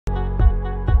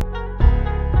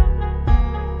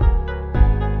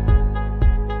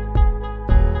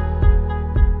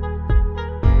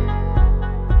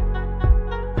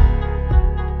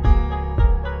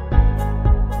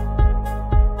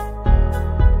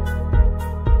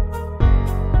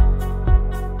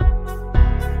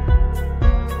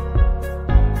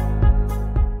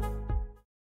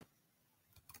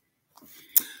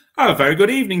A very good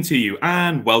evening to you,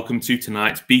 and welcome to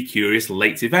tonight's Be Curious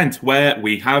Late event, where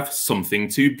we have something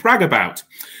to brag about.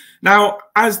 Now,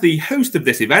 as the host of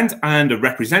this event and a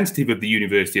representative of the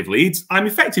University of Leeds, I'm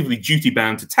effectively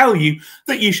duty-bound to tell you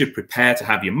that you should prepare to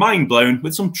have your mind blown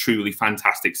with some truly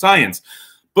fantastic science.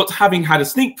 But having had a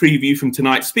sneak preview from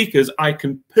tonight's speakers, I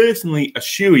can personally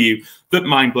assure you that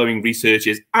mind-blowing research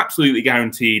is absolutely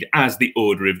guaranteed as the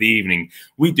order of the evening.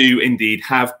 We do indeed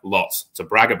have lots to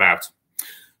brag about.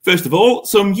 First of all,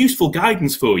 some useful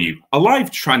guidance for you. A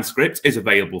live transcript is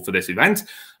available for this event.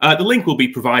 The link will be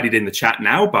provided in the chat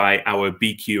now by our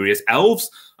Be Curious elves.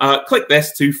 Click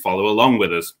this to follow along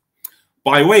with us.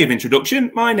 By way of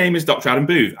introduction, my name is Dr. Adam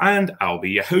Booth, and I'll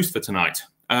be your host for tonight.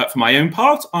 For my own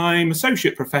part, I'm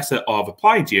Associate Professor of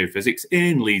Applied Geophysics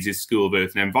in Leeds' School of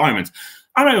Earth and Environment,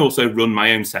 and I also run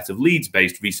my own set of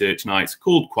Leeds-based research nights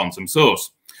called Quantum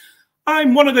Source.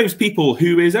 I'm one of those people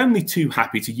who is only too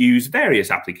happy to use various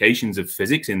applications of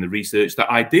physics in the research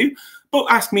that I do, but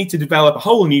ask me to develop a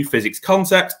whole new physics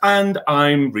concept, and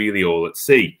I'm really all at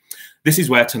sea. This is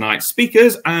where tonight's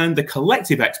speakers and the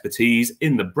collective expertise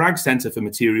in the Bragg Centre for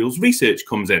Materials Research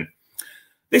comes in.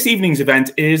 This evening's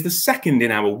event is the second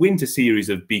in our winter series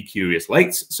of Be Curious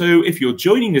Lates, so if you're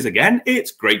joining us again,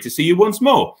 it's great to see you once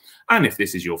more. And if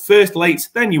this is your first late,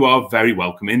 then you are very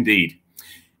welcome indeed.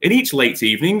 In each late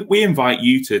evening, we invite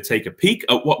you to take a peek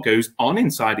at what goes on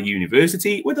inside a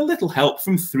university with a little help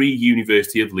from 3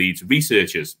 University of Leeds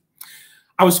researchers.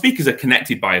 Our speakers are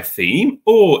connected by a theme,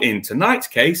 or in tonight's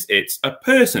case, it's a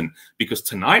person, because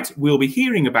tonight we'll be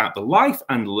hearing about the life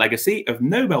and legacy of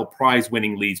Nobel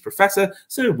Prize-winning Leeds professor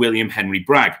Sir William Henry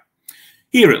Bragg.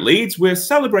 Here at Leeds, we're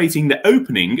celebrating the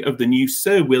opening of the new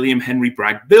Sir William Henry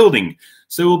Bragg building,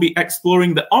 so we'll be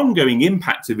exploring the ongoing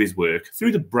impact of his work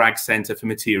through the Bragg Centre for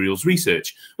Materials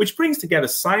Research, which brings together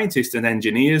scientists and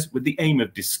engineers with the aim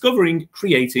of discovering,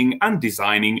 creating and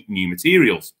designing new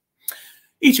materials.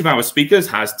 Each of our speakers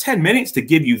has 10 minutes to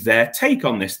give you their take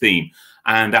on this theme,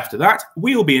 and after that,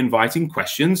 we'll be inviting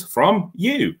questions from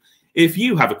you. If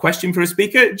you have a question for a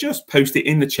speaker, just post it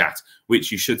in the chat, which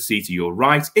you should see to your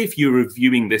right if you're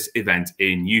viewing this event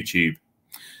in YouTube.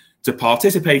 To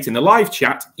participate in the live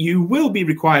chat, you will be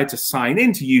required to sign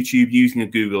into YouTube using a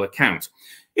Google account.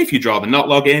 If you'd rather not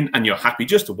log in and you're happy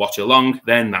just to watch along,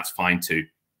 then that's fine too.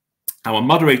 Our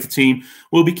moderator team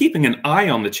will be keeping an eye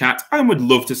on the chat and would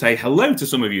love to say hello to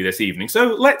some of you this evening.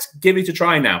 So let's give it a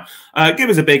try now. Give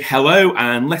us a big hello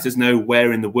and let us know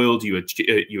where in the world you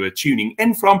are tuning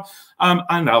in from.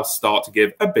 And I'll start to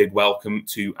give a big welcome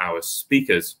to our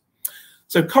speakers.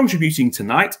 So contributing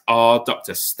tonight are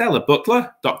Dr. Stella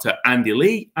Butler, Dr. Andy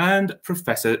Lee, and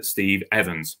Professor Steve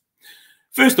Evans.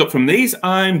 First up from these,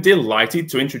 I'm delighted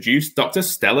to introduce Dr.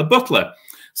 Stella Butler.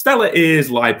 Stella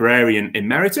is Librarian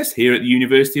Emeritus here at the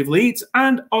University of Leeds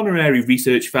and Honorary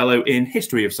Research Fellow in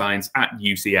History of Science at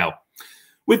UCL.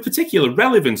 With particular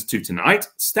relevance to tonight,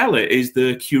 Stella is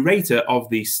the curator of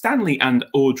the Stanley and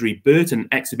Audrey Burton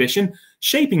exhibition,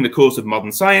 Shaping the Course of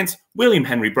Modern Science, William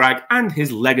Henry Bragg and His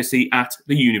Legacy at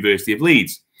the University of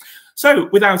Leeds. So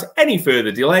without any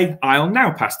further delay, I'll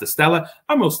now pass to Stella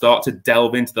and we'll start to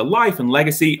delve into the life and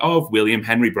legacy of William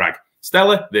Henry Bragg.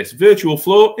 Stella, this virtual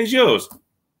floor is yours.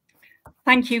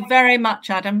 Thank you very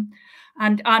much, Adam,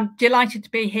 and I'm delighted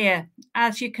to be here.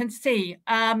 As you can see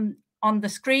on the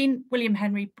screen, William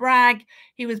Henry Bragg,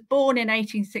 he was born in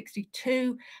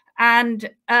 1862 and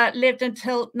lived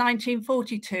until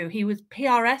 1942. He was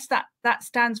PRS, that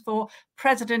stands for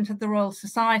President of the Royal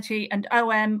Society, and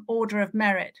OM, Order of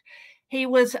Merit. He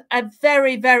was a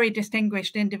very, very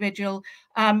distinguished individual,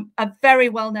 a very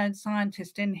well-known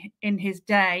scientist in his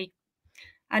day.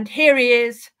 And here he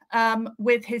is,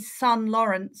 with his son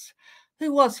Lawrence.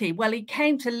 Who was he? Well, he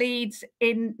came to Leeds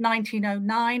in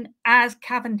 1909 as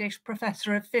Cavendish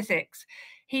Professor of Physics.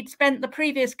 He'd spent the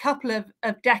previous couple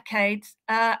of decades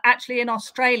actually in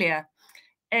Australia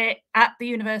at the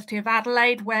University of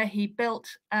Adelaide, where he built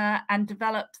and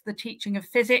developed the teaching of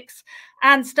physics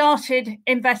and started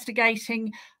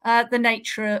investigating the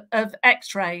nature of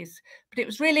X-rays. But it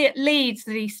was really at Leeds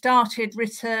that he started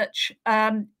research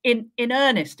in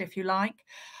earnest, if you like.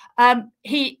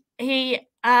 He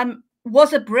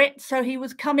was a Brit, so he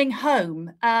was coming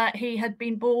home. He had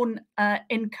been born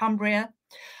in Cumbria,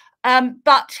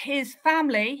 but his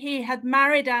family, he had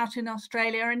married out in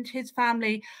Australia, and his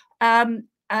family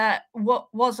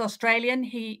was Australian.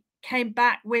 He came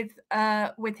back with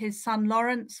his son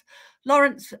Lawrence.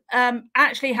 Lawrence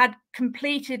actually had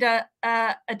completed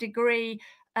a degree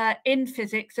in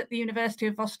physics at the University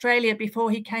of Australia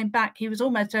before he came back. He was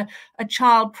almost a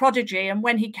child prodigy, and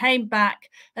when he came back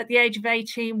at the age of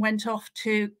 18, went off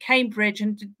to Cambridge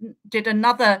and did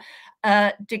another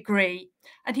degree.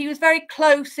 And he was very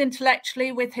close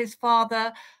intellectually with his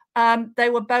father. They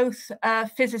were both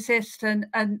physicists and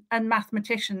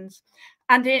mathematicians.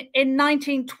 And in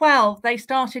 1912, they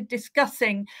started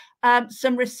discussing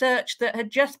some research that had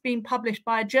just been published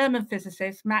by a German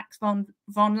physicist, Max von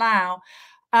Laue.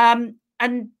 And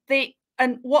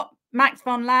what Max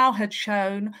von Laue had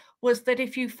shown was that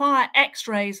if you fire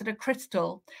X-rays at a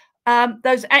crystal,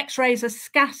 those X-rays are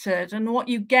scattered, and what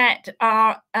you get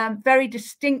are very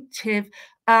distinctive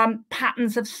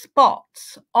patterns of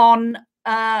spots on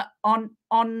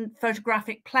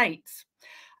photographic plates.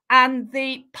 And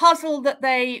the puzzle that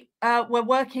they were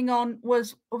working on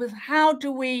was how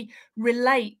do we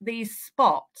relate these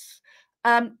spots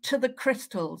to the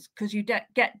crystals, because you get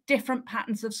different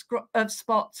patterns of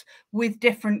spots with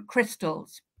different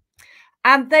crystals.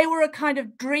 And they were a kind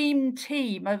of dream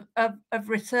team of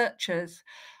researchers.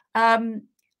 William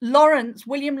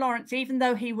Lawrence, even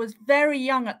though he was very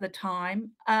young at the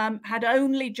time, had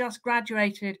only just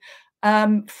graduated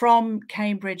from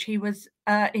Cambridge.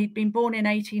 He'd been born in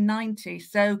 1890,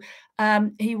 so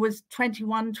he was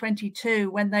 21,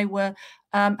 22 when they were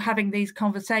having these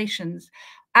conversations.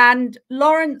 And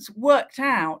Lawrence worked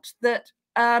out that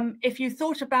if you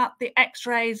thought about the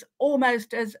X-rays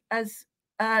almost as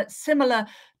similar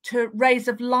to rays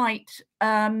of light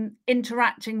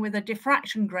interacting with a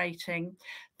diffraction grating,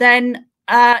 then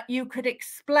you could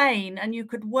explain and you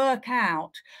could work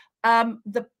out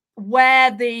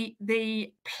where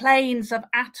the planes of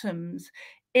atoms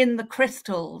in the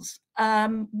crystals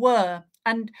were.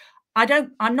 And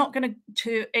I'm not going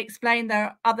to explain. There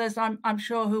are others I'm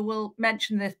sure who will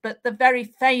mention this, but the very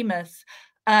famous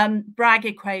Bragg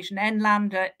equation, n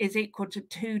lambda is equal to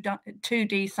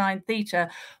 2d sine theta,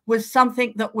 was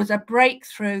something that was a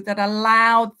breakthrough that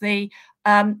allowed the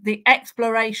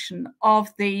exploration of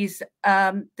these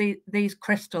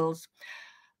crystals.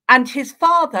 And his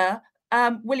father,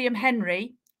 William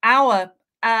Henry, our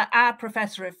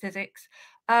professor of physics,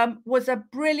 was a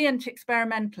brilliant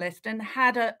experimentalist and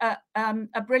had a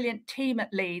brilliant team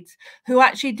at Leeds who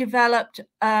actually developed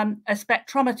a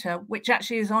spectrometer, which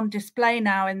actually is on display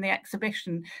now in the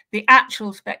exhibition, the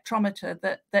actual spectrometer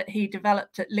that he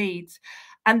developed at Leeds.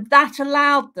 And that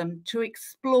allowed them to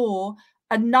explore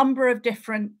a number of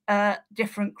different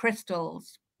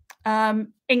crystals,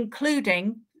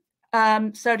 including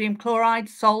sodium chloride,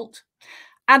 salt,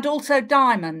 and also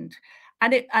diamond.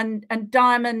 And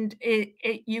diamond,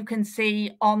 you can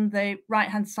see on the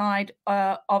right-hand side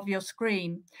of your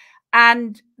screen.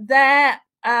 And there,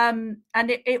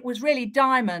 it was really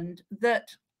diamond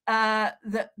that got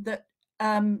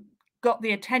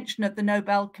the attention of the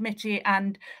Nobel Committee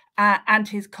and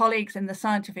his colleagues in the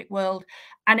scientific world.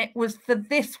 And it was for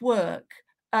this work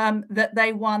that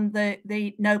they won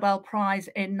the Nobel Prize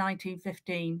in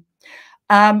 1915.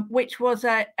 Which was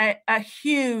a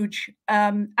huge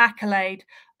accolade,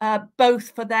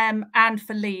 both for them and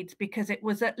for Leeds, because it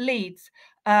was at Leeds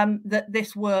that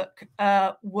this work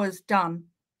was done.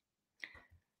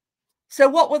 So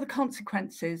what were the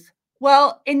consequences?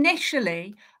 Well,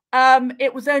 initially,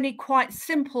 it was only quite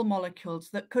simple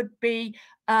molecules that could be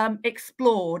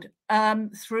explored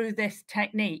through this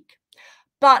technique.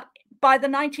 But by the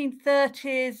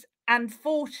 1930s and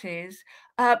 40s,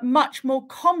 much more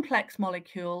complex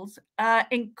molecules,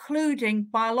 including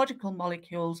biological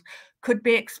molecules, could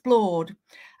be explored.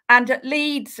 And at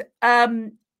Leeds,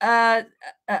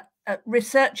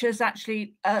 researchers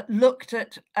actually looked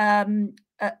at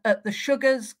the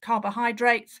sugars,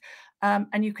 carbohydrates,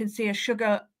 and you can see a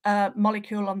sugar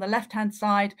molecule on the left-hand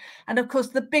side. And of course,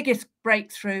 the biggest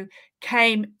breakthrough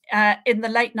came in the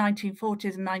late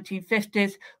 1940s and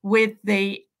 1950s with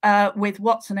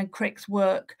Watson and Crick's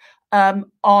work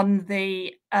on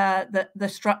the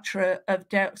structure of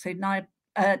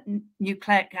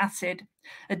deoxyribonucleic acid,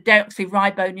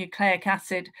 deoxyribonucleic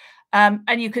acid.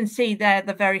 And you can see there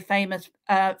the very famous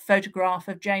photograph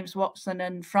of James Watson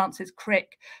and Francis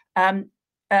Crick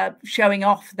showing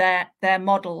off their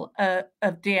model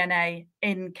of DNA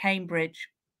in Cambridge.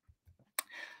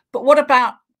 But what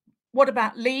about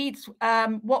Leeds?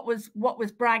 What was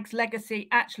Bragg's legacy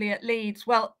actually at Leeds?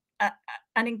 Well,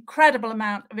 an incredible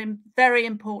amount of very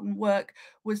important work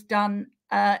was done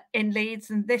in Leeds,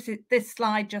 and this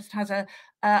slide just has a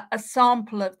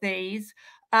sample of these.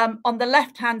 On the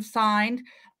left-hand side,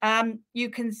 you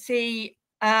can see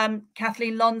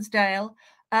Kathleen Lonsdale.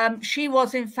 She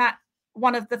was in fact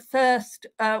one of the first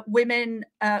women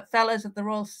fellows of the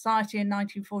Royal Society in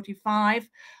 1945.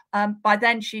 By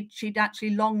then she'd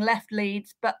actually long left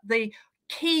Leeds, but the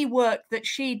key work that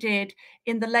she did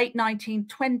in the late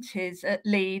 1920s at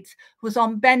Leeds was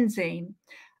on benzene.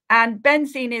 And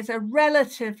benzene is a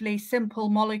relatively simple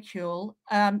molecule,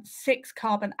 6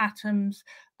 carbon atoms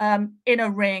in a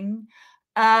ring.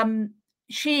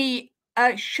 She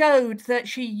showed that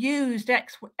she used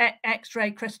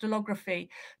X-ray crystallography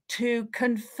to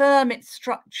confirm its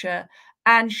structure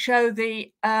and show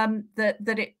that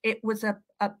it was a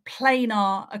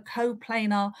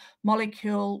coplanar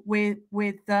molecule with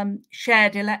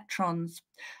shared electrons.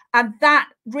 And that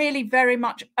really very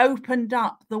much opened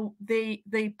up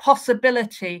the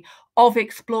possibility of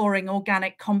exploring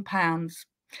organic compounds.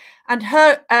 And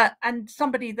and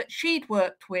somebody that she'd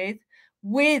worked with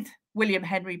William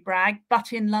Henry Bragg,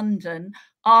 but in London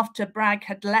after Bragg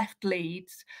had left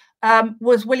Leeds,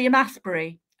 was William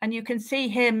Asprey. And you can see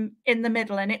him in the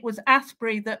middle. And it was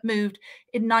Asprey that moved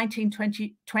in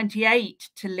 1928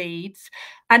 to Leeds.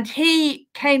 And he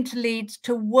came to Leeds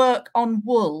to work on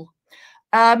wool.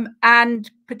 And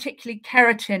particularly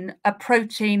keratin, a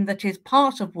protein that is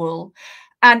part of wool.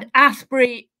 And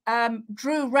Asprey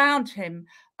drew round him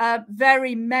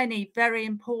very many very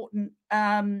important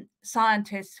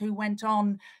scientists who went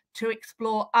on to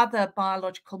explore other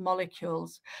biological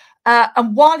molecules.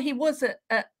 And while he was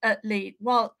at Leeds,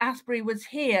 while Asprey was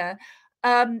here,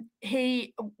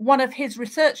 one of his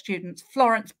research students,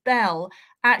 Florence Bell,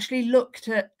 actually looked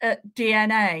at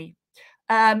DNA.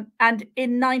 And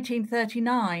in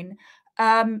 1939,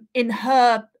 in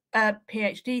her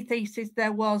PhD thesis,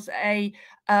 there was a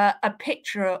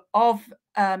picture of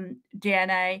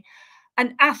DNA,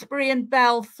 and Asprey and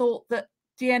Bell thought that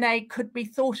DNA could be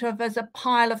thought of as a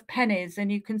pile of pennies,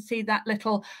 and you can see that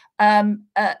little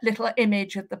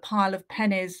image of the pile of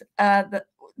pennies that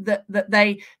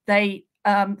they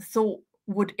thought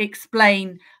would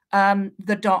explain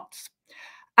the dots.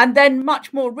 And then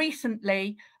much more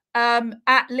recently,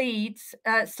 at Leeds,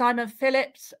 Simon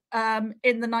Phillips,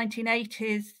 in the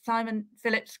 1980s, Simon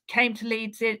Phillips came to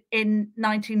Leeds in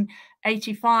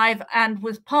 1985 and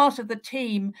was part of the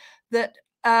team that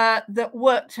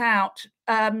worked out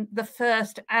the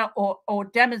first or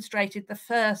demonstrated the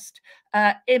first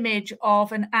image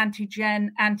of an antigen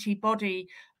antibody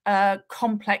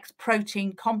complex,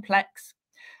 protein complex.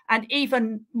 And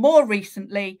even more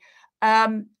recently,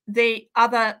 the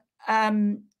other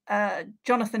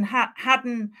Jonathan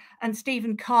Haddon and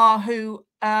Stephen Carr, who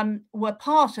were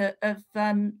part of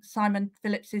Simon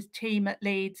Phillips's team at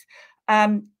Leeds,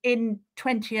 in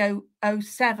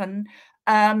 2007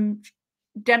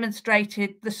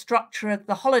 demonstrated the structure of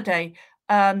the Holiday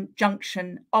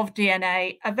junction of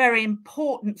DNA, a very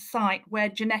important site where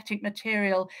genetic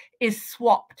material is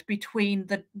swapped between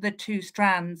the two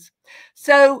strands.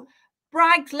 So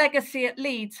Bragg's legacy at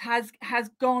Leeds has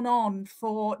gone on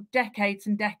for decades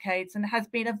and decades, and has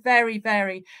been a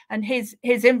very, and his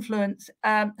influence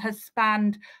has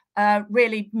spanned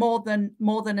really more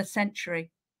than a century.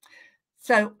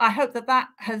 So I hope that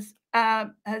has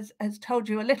told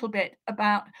you a little bit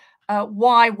about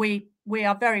why we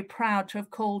are very proud to have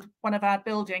called one of our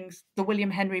buildings the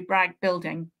William Henry Bragg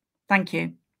Building. Thank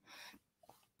you.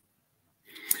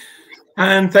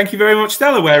 And thank you very much,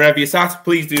 Stella. Wherever you're sat,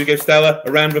 please do give Stella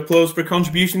a round of applause for a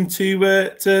contribution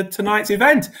to tonight's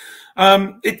event.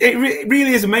 It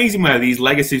really is amazing where these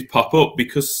legacies pop up,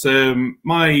 because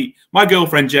my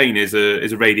girlfriend Jane is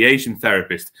a radiation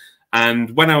therapist,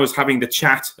 and when I was having the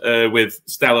chat with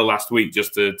Stella last week,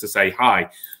 just to say hi,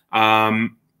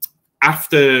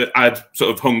 after I'd sort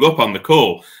of hung up on the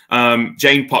call,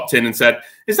 Jane popped in and said,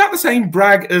 "Is that the same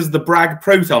Bragg as the Bragg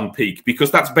proton peak? Because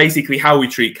that's basically how we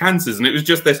treat cancers." And it was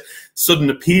just this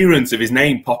sudden appearance of his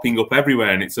name popping up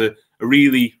everywhere, and it's a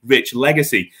really rich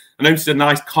legacy. I noticed a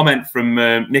nice comment from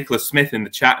Nicholas Smith in the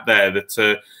chat there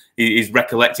that he's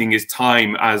recollecting his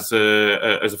time as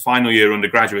a final year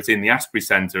undergraduate in the Asprey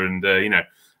Centre, and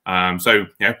so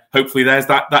hopefully there's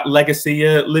that legacy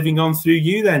living on through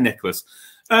you there, Nicholas.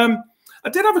 I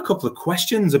did have a couple of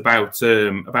questions about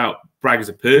Bragg as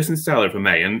a person, Stella, if I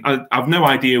may, and I've no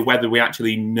idea whether we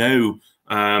actually know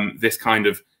this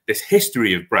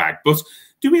history of Bragg, but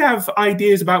do we have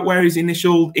ideas about where his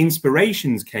initial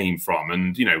inspirations came from,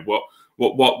 and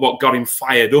what got him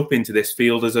fired up into this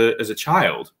field as a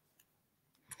child?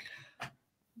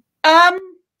 I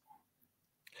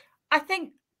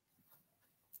think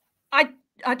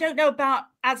I don't know about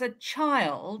as a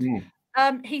child.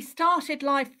 He started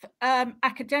life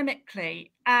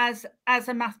academically as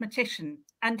a mathematician,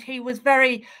 and he was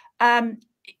very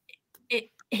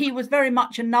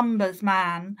much a numbers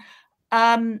man.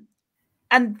 and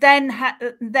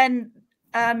then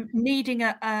needing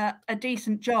a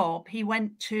decent job, he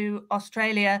went to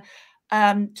Australia,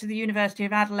 to the University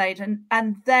of Adelaide,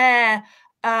 and there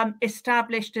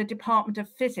established a department of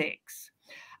physics.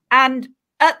 And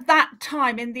at that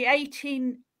time, in the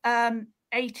 1880s,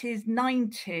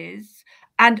 90s,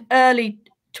 and early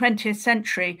 20th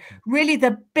century, really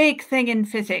the big thing in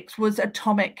physics was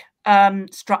atomic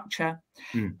structure.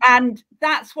 And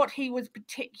that's what he was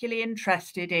particularly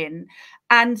interested in.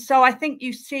 And so I think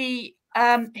you see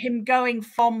him going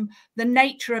from the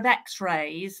nature of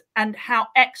X-rays and how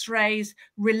X-rays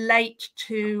relate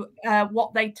to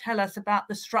what they tell us about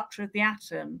the structure of the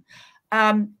atom,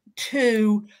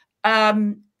 to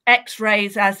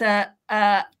X-rays as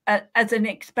an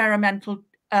experimental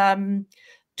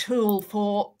tool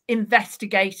for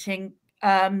investigating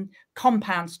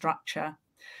compound structure.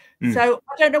 So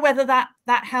I don't know whether that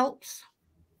helps.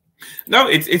 No,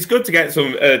 it's good to get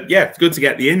some. Yeah, it's good to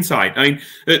get the insight. I mean,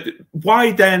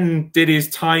 why then did his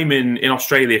time in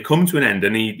Australia come to an end,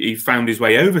 and he found his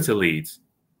way over to Leeds?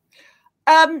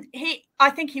 I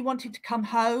think he wanted to come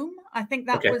home. I think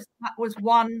that was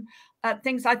one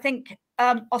things. I think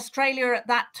Australia at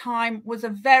that time was a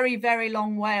very, very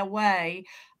long way away.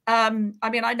 I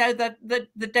mean, I know that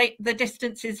the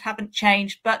distances haven't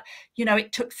changed, but you know,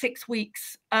 it took 6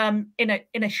 weeks in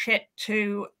a ship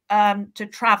to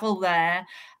travel there,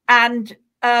 and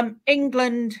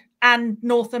England and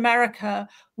North America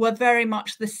were very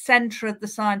much the center of the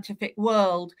scientific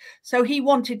world. So he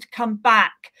wanted to come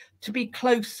back to be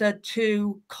closer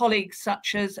to colleagues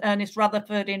such as Ernest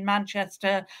Rutherford in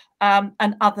Manchester,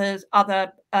 and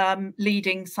other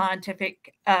leading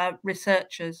scientific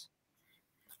researchers.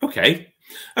 Okay,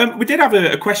 we did have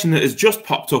a question that has just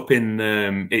popped up in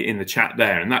the chat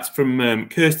there, and that's from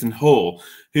Kirsten Hall,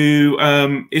 who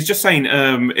is just saying,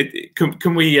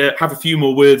 can we have a few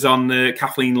more words on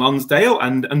Kathleen Lonsdale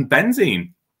and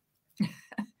benzene?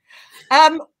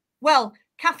 Well,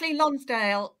 Kathleen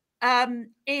Lonsdale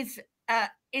is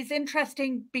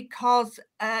interesting because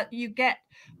you get,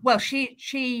 well,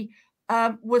 she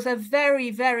was a very,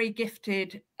 very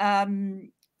gifted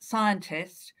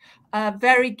scientist,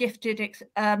 very gifted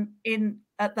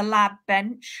at the lab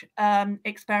bench,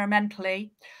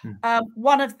 experimentally.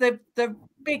 One of the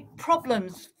big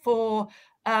problems for,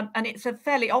 and it's a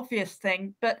fairly obvious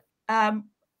thing, but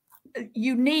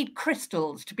you need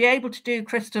crystals to be able to do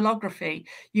crystallography.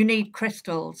 You need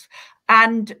crystals,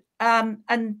 and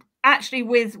actually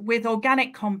with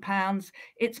organic compounds,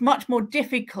 it's much more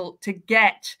difficult to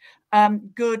get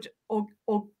good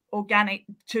organic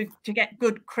to get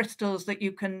good crystals that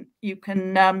you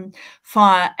can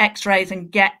fire X-rays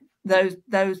and get those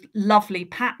lovely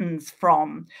patterns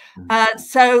from.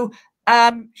 So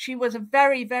she was a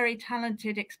very, very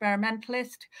talented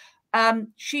experimentalist.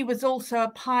 She was also a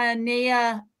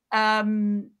pioneer,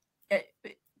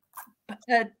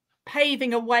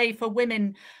 paving a way for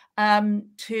women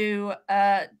to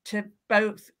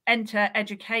both enter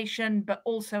education, but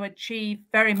also achieve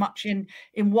very much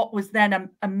in what was then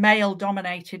a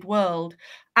male-dominated world.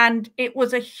 And it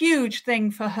was a huge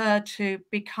thing for her to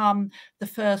become the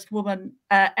first woman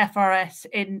FRS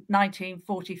in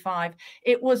 1945.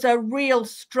 It was a real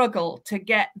struggle to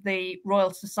get the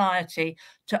Royal Society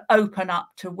to open up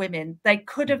to women. They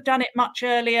could have done it much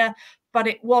earlier, but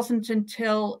it wasn't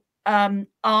until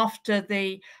after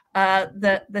the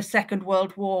Second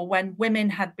World War, when women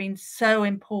had been so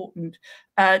important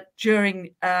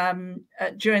during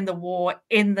the war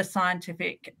in the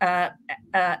scientific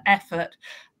effort.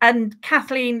 And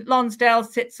Kathleen Lonsdale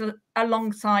sits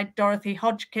alongside Dorothy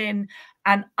Hodgkin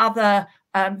and other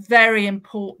very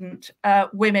important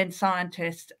women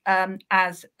scientists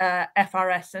as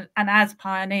FRS and as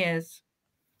pioneers.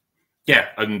 Yeah,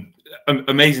 and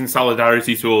amazing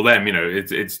solidarity to all them. You know,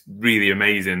 it's really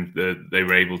amazing that they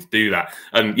were able to do that.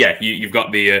 And yeah, you've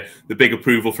got the big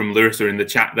approval from Larissa in the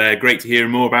chat there. Great to hear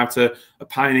more about a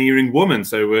pioneering woman.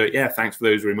 So yeah, thanks for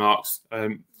those remarks,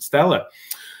 Stella.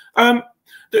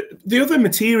 The other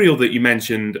material that you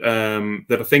mentioned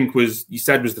that I think you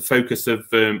said was the focus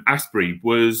of Asprey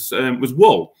was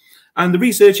wool. And the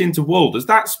research into wool, does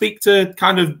that speak to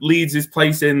kind of Leeds'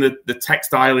 place in the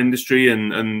textile industry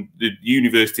and the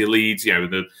University of Leeds, you know,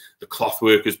 the cloth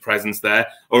workers' presence there?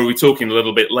 Or are we talking a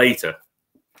little bit later?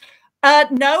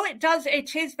 No, it does.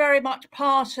 It is very much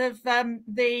part of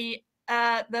the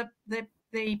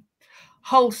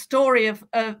whole story of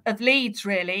Leeds,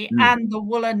 really, and the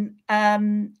woolen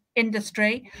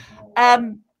industry.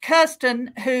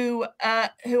 Kirsten, who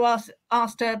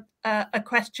asked a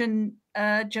question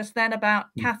just then about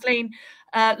Kathleen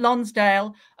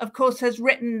Lonsdale, of course, has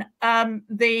written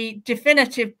the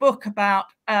definitive book about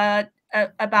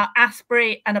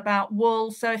Asprey and about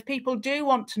wool. So if people do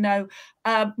want to know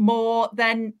more,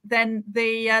 then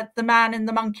the Man in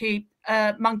the Monkey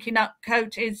Nut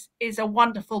Coat is a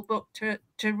wonderful book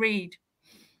to read.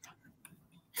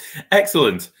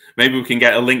 Excellent. Maybe we can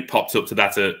get a link popped up to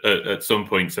that at some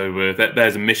point. So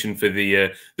there's a mission for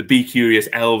the Be Curious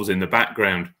elves in the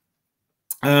background.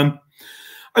 And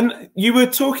you were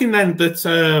talking then that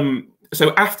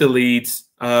so after Leeds,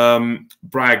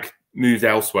 Bragg moved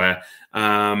elsewhere.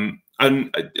 And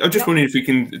I'm just wondering if we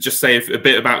can just say a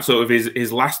bit about sort of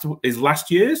his last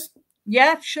years.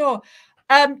 Yeah, sure.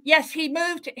 Yes, he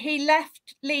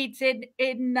left Leeds in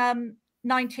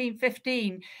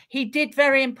 1915. He did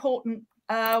very important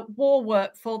war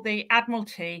work for the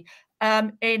Admiralty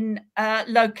in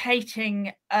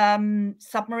locating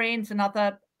submarines and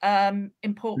other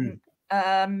important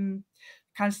kind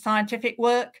of scientific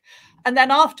work. And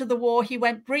then after the war, he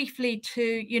went briefly to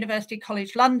University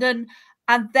College London,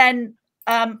 and then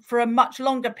for a much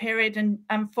longer period,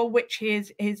 and for which he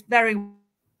is very.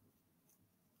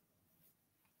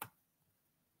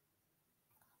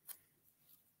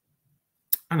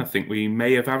 And I think we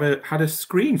may have had a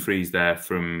screen freeze there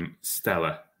from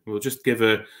Stella. We'll just give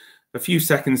a few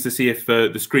seconds to see if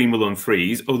the screen will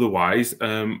unfreeze. Otherwise,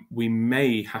 we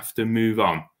may have to move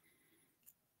on.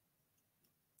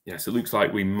 Yes, it looks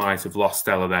like we might have lost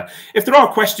Stella there. If there are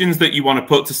questions that you want to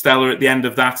put to Stella at the end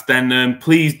of that, then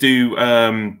please do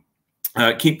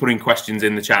keep putting questions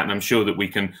in the chat, and I'm sure that we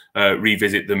can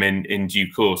revisit them in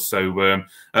due course. So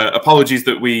apologies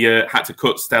that we had to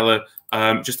cut Stella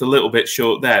just a little bit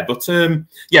short there. But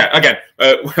yeah, again,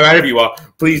 wherever you are,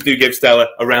 please do give Stella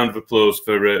a round of applause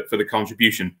for the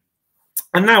contribution.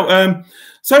 And now,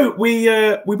 so we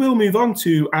will move on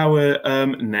to our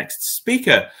next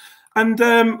speaker. And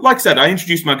like I said, I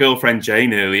introduced my girlfriend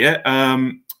Jane earlier.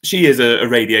 She is a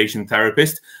radiation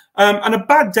therapist. And a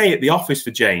bad day at the office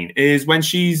for Jane is when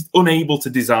she's unable to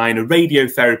design a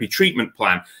radiotherapy treatment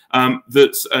plan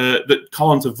that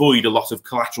can't avoid a lot of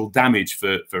collateral damage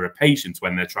for a patient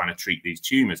when they're trying to treat these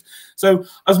tumours. So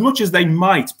as much as they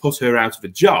might put her out of a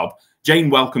job, Jane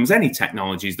welcomes any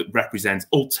technologies that represent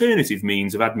alternative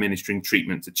means of administering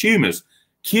treatment to tumours.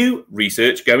 Cue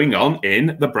research going on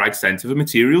in the Bragg Centre for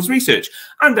Materials Research.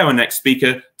 And our next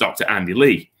speaker, Dr. Andy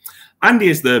Lee. Andy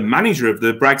is the manager of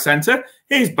the Bragg Centre.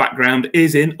 His background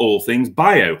is in all things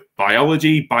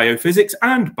biology, biophysics,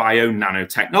 and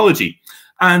bio-nanotechnology.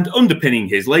 And underpinning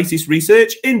his latest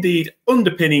research, indeed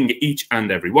underpinning each and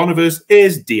every one of us,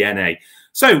 is DNA.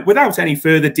 So without any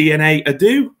further DNA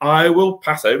ado, I will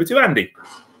pass over to Andy.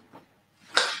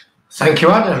 Thank you,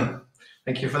 Adam.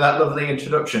 Thank you for that lovely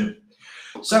introduction.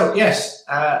 So yes,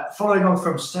 following on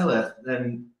from Stella,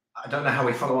 then I don't know how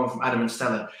we follow on from Adam and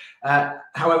Stella.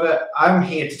 However, I'm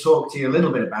here to talk to you a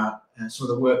little bit about some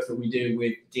of the work that we do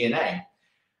with DNA.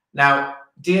 Now,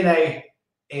 DNA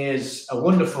is a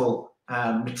wonderful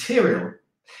material,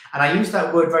 and I use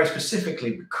that word very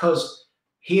specifically because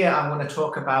here I'm going to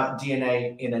talk about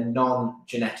DNA in a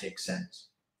non-genetic sense.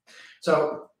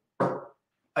 So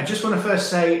I just want to first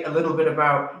say a little bit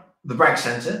about the Bragg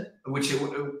Centre, which is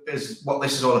what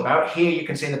this is all about. Here you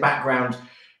can see in the background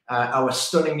our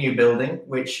stunning new building,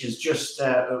 which is just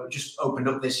opened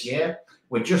up this year.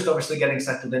 We're just obviously getting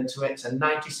settled into it. It's a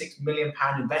 £96 million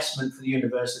investment for the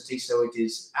university, so it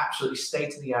is absolutely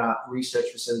state-of-the-art research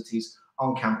facilities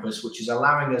on campus, which is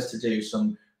allowing us to do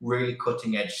some really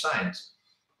cutting-edge science.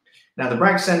 Now, the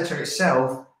Bragg Centre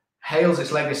itself hails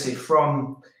its legacy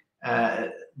from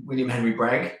William Henry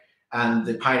Bragg and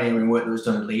the pioneering work that was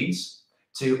done at Leeds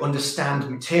to understand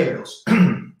materials.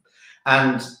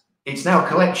 And it's now a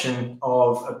collection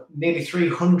of nearly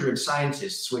 300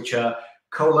 scientists, which are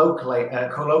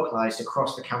co-localized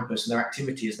across the campus, and their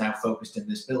activity is now focused in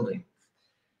this building.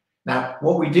 Now,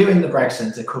 what we do in the Bragg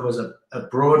Centre covers a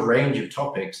broad range of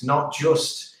topics, not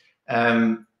just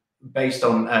based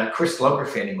on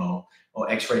crystallography anymore or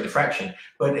X-ray diffraction,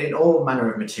 but in all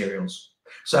manner of materials.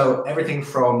 So everything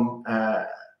from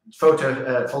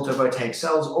photovoltaic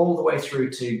cells all the way through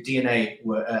to DNA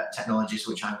technologies,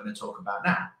 which I'm going to talk about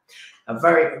now. A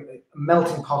very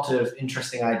melting pot of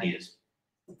interesting ideas.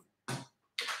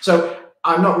 So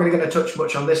I'm not really going to touch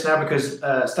much on this now because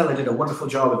Stella did a wonderful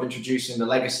job of introducing the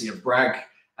legacy of Bragg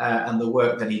and the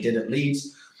work that he did at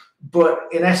Leeds. But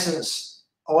in essence,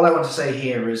 all I want to say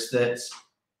here is that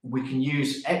we can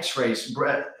use X-rays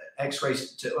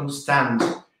to understand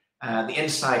the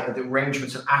insight of the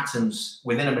arrangements of atoms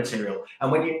within a material.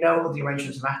 And when you know the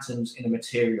arrangements of atoms in a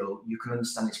material, you can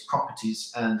understand its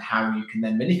properties and how you can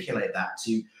then manipulate that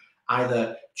to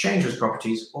either change those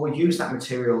properties or use that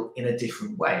material in a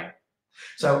different way.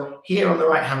 So here on the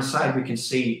right-hand side, we can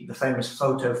see the famous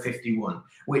photo 51,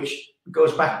 which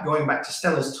going back to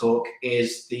Stella's talk,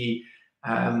 is the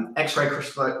X-ray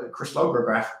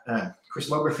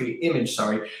crystallography image,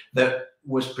 that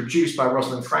was produced by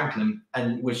Rosalind Franklin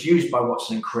and was used by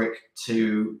Watson and Crick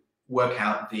to work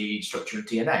out the structure of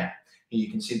DNA. Here you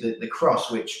can see the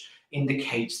cross, which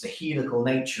indicates the helical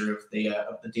nature of the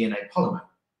DNA polymer.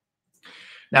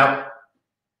 Now,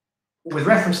 with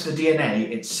reference to the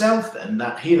DNA itself, then,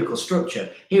 that helical structure,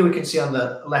 here we can see on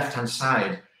the left-hand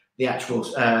side the actual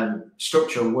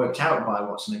structure worked out by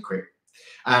Watson and Crick.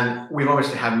 And we've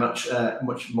obviously had much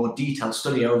more detailed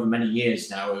study over many years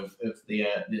now of the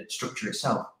structure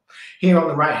itself. Here on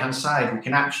the right-hand side, we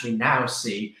can actually now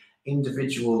see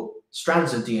individual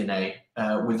strands of DNA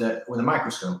with a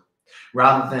microscope,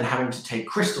 rather than having to take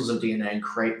crystals of DNA and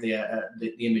create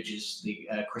the images, the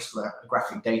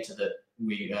crystallographic data that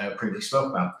we previously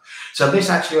spoke about. So this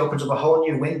actually opens up a whole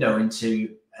new window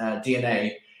into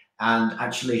DNA, and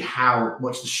actually how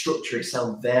much the structure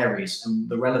itself varies and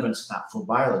the relevance of that for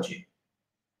biology.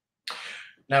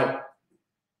 Now,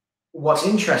 what's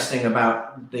interesting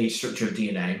about the structure of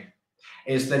DNA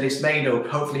is that it's made up,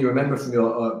 hopefully you remember from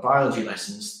your biology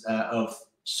lessons, of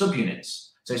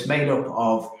subunits. So it's made up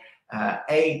of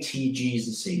A, T, Gs,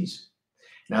 and Cs.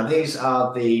 Now, these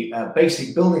are the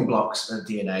basic building blocks of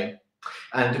DNA,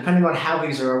 and depending on how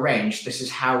these are arranged, this is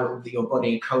how your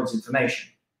body encodes information.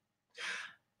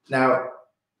 Now,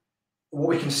 what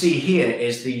we can see here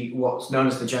is what's known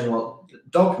as the general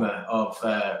dogma of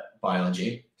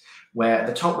biology, where at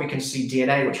the top we can see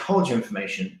DNA, which holds your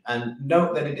information, and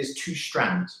note that it is 2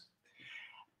 strands.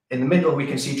 In the middle, we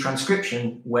can see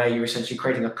transcription, where you're essentially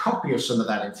creating a copy of some of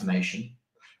that information,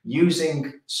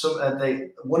 using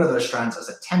one of those strands as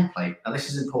a template. Now, this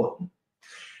is important.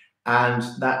 And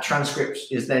that transcript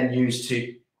is then used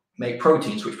to make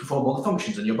proteins, which perform all the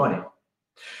functions in your body.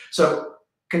 So,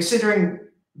 considering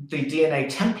the DNA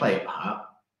template part,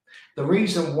 the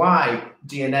reason why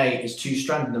DNA is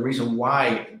 2-stranded, and the reason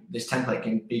why this template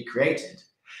can be created,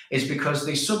 is because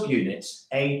these subunits,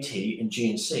 A, T, and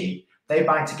G and C, they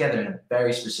bind together in a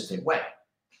very specific way.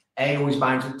 A always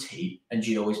binds with T, and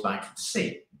G always binds with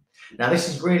C. Now, this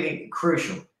is really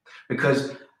crucial,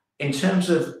 because in terms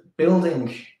of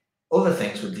building other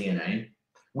things with DNA,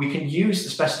 we can use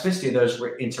the specificity of those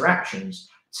interactions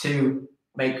to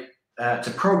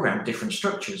program different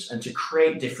structures and to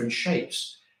create different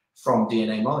shapes from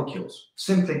DNA molecules,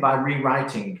 simply by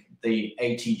rewriting the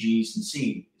A, T, Gs, and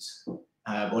Cs,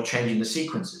 or changing the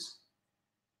sequences.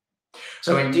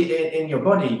 So in your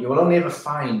body, you will only ever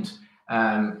find,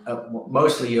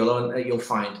 mostly you'll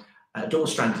find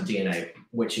double-stranded DNA,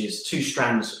 which is 2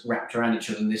 strands wrapped around each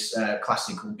other in this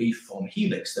classical B-form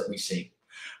helix that we see.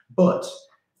 But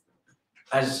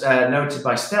as noted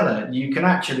by Stella, you can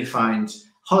actually find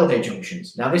holiday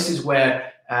junctions. Now, this is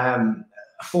where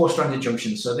 4-stranded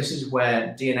junctions, so this is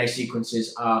where DNA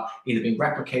sequences are either being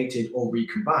replicated or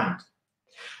recombined.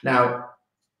 Now,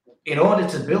 in order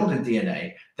to build a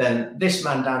DNA, then this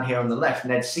man down here on the left,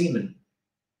 Ned Seaman,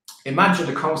 imagined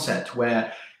a concept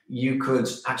where you could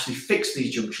actually fix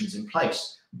these junctions in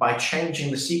place by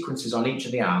changing the sequences on each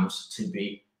of the arms to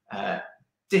be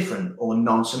different or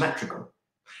non-symmetrical.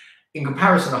 In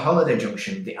comparison to a holiday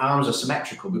junction, the arms are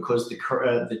symmetrical because the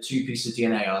 2 pieces of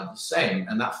DNA are the same,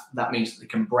 and that means that they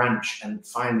can branch and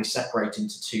finally separate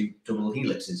into 2 double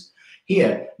helixes.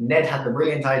 Here, Ned had the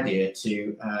brilliant idea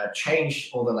to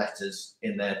change all the letters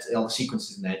in there, all the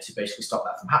sequences in there, to basically stop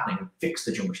that from happening and fix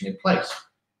the junction in place.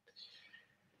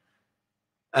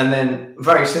 And then,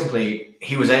 very simply,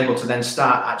 he was able to then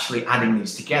start actually adding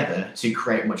these together to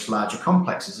create much larger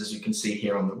complexes, as you can see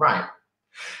here on the right.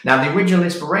 Now, the original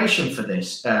inspiration for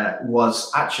this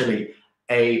was actually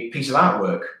a piece of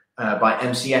artwork by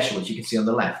M.C. Escher, which you can see on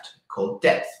the left, called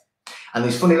Depth. And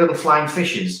these funny little flying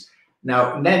fishes.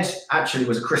 Now, Ned actually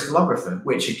was a crystallographer,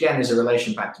 which again is a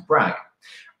relation back to Bragg.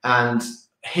 And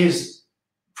his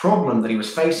problem that he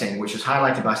was facing, which was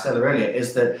highlighted by Stella earlier,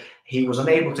 is that he was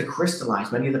unable to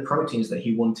crystallize many of the proteins that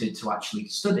he wanted to actually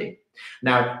study.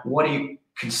 Now, what he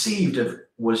conceived of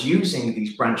was using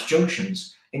these branch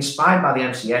junctions, inspired by the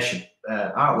M.C. Escher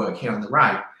artwork here on the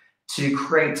right, to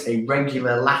create a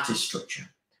regular lattice structure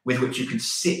with which you can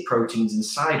sit proteins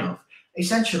inside of,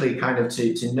 essentially kind of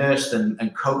to nurse them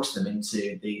and coax them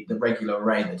into the regular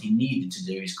array that he needed to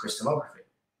do his crystallography.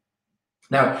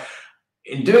 Now,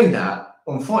 in doing that,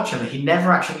 unfortunately, he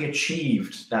never actually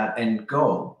achieved that end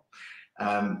goal,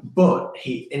 but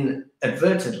he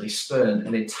inadvertently spurned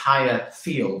an entire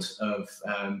field of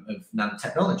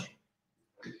nanotechnology.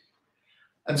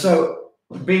 And so,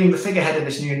 being the figurehead of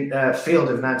this new field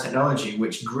of nanotechnology,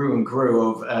 which grew and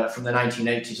grew from the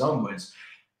 1980s onwards,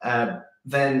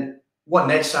 then what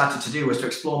Ned started to do was to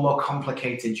explore more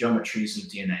complicated geometries of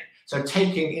DNA. So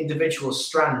taking individual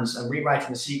strands and rewriting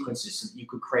the sequences so that you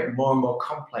could create more and more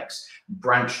complex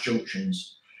branch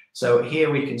junctions. So here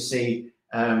we can see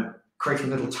creating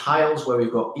little tiles where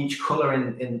we've got each color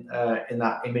in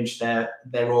that image there.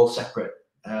 They're all separate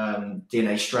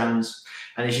DNA strands.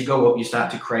 And as you go up, you start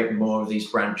to create more of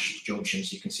these branch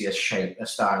junctions. You can see a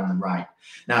star on the right.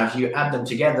 Now, if you add them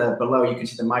together below, you can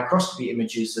see the microscopy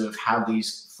images of how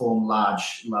these form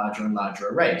larger and larger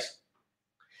arrays.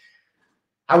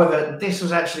 However, this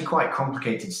was actually quite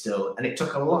complicated still, and it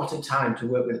took a lot of time to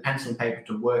work with a pencil and paper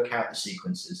to work out the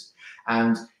sequences.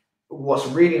 And what's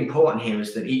really important here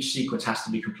is that each sequence has to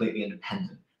be completely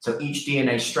independent. So each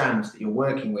DNA strand that you're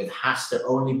working with has to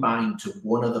only bind to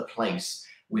one other place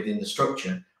within the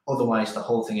structure. Otherwise, the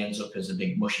whole thing ends up as a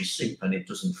big mushy soup and it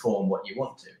doesn't form what you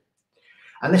want to.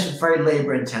 And this was very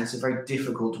labor intensive, very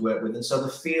difficult to work with. And so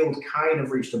the field kind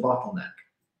of reached a bottleneck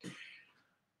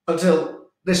until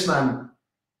this man,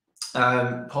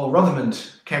 Paul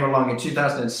Rothermond, came along in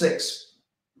 2006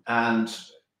 and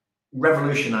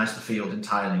revolutionized the field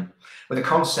entirely with a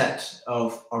concept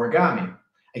of origami.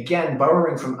 Again,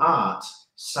 borrowing from art,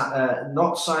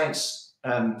 not science,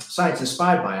 science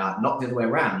inspired by art, not the other way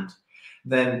around.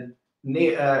 Then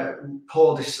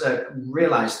Paul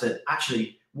realized that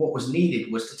actually what was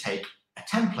needed was to take a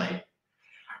template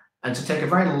and to take a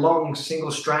very long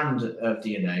single strand of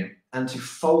DNA and to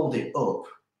fold it up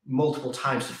multiple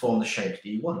times to form the shape that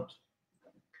you want.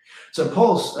 So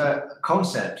Paul's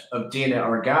concept of DNA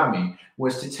origami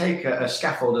was to take a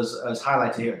scaffold as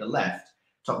highlighted here at the left,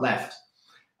 top left,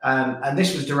 and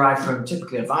this was derived from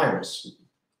typically a virus.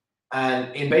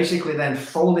 And in basically then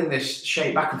folding this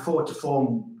shape back and forward to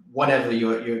form whatever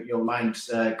your mind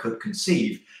could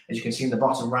conceive, as you can see in the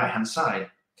bottom right-hand side,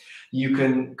 you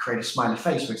can create a smiley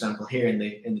face, for example, here in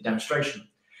the demonstration.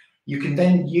 You can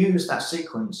then use that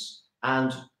sequence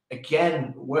and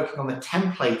again, working on the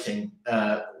templating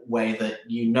way that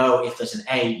you know if there's an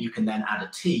A, you can then add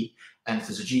a T, and if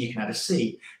there's a G, you can add a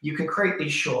C. You can create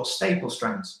these short staple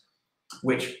strands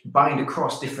which bind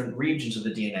across different regions of the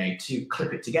DNA to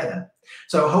clip it together.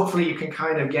 So hopefully you can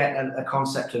kind of get a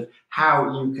concept of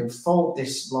how you can fold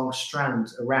this long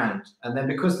strand around. And then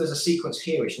because there's a sequence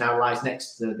here which now lies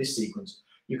next to this sequence,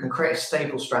 you can create a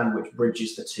staple strand which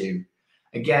bridges the two.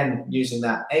 Again, using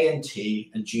that A and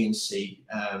T and G and C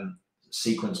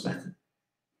sequence method.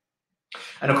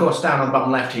 And of course, down on the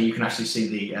bottom left here, you can actually see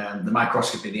the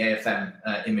microscopy, the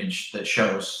AFM image that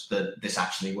shows that this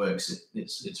actually works.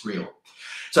 It's real.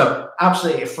 So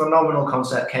absolutely a phenomenal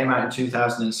concept, came out in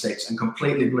 2006 and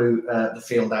completely blew the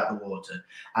field out of the water.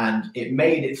 And it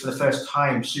made it for the first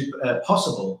time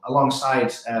possible,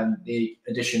 alongside the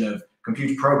addition of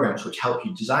computer programs which help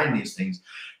you design these things,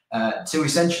 to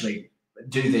essentially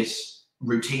do this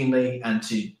routinely and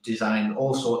to design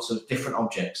all sorts of different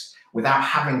objects without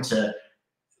having to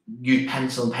use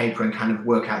pencil and paper and kind of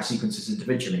work out sequences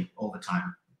individually all the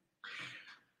time.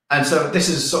 And so this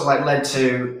has sort of like led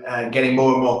to getting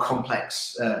more and more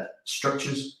complex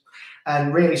structures.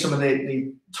 And really some of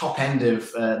the top end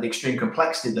of the extreme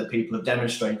complexity that people have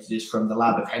demonstrated is from the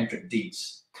lab of Hendrik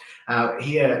Dietz.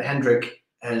 Here, Hendrik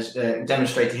has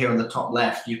demonstrated here on the top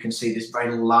left, you can see this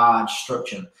very large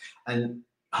structure. And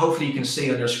hopefully you can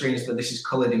see on your screens that this is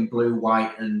colored in blue,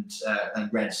 white, and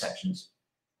red sections.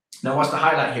 Now, what's the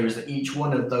highlight here is that each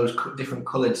one of those different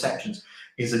colored sections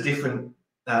is a different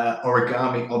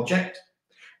origami object,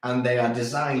 and they are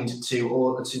designed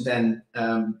to then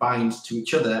bind to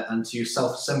each other and to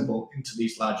self-assemble into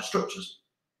these larger structures.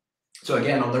 So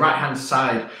again, on the right-hand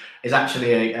side is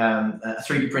actually a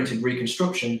 3D printed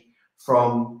reconstruction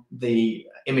from the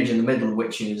image in the middle,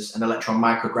 which is an electron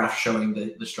micrograph showing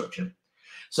the structure.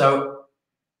 So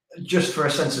just for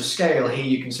a sense of scale, here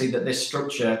you can see that this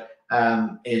structure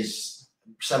is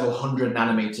several hundred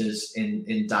nanometers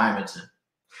in diameter.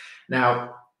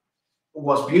 Now,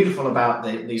 what's beautiful about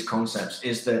these concepts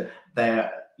is that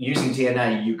they're using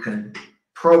DNA. You can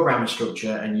program a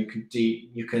structure, and you can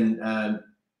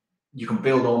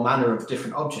build all manner of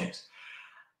different objects.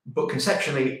 But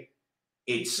conceptually,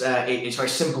 it's very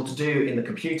simple to do in the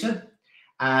computer,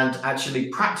 and actually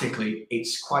practically,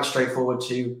 it's quite straightforward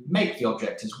to make the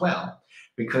object as well,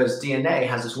 because DNA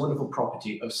has this wonderful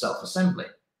property of self-assembly.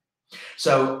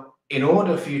 So in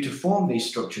order for you to form these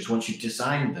structures, once you've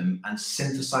designed them and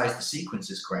synthesized the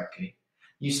sequences correctly,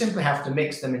 you simply have to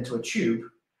mix them into a tube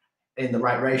in the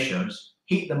right ratios,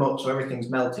 heat them up so everything's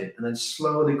melted, and then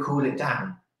slowly cool it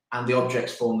down, and the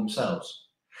objects form themselves.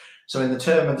 So in the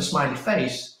term of the smiley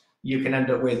face, you can end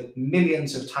up with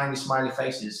millions of tiny smiley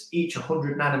faces, each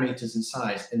 100 nanometers in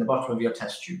size, in the bottom of your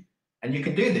test tube. And you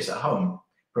can do this at home,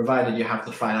 provided you have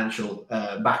the financial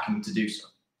backing to do so.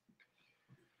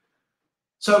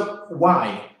 So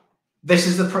why? This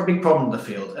is the big problem in the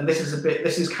field, and this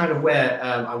is kind of where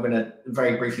I'm going to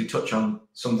very briefly touch on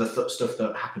some of the stuff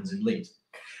that happens in LATES.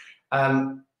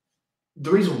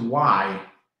 The reason why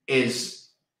is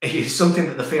something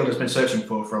that the field has been searching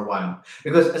for a while,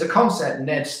 because as a concept,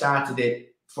 Ned started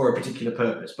it for a particular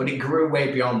purpose, but it grew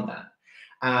way beyond that.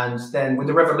 And then with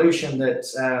the revolution that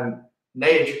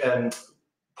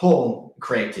Paul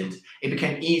created, it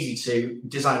became easy to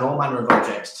design all manner of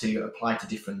objects to apply to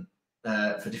different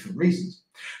for different reasons.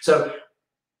 So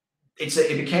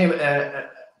it became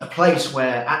a place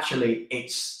where actually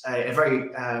it's a very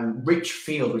rich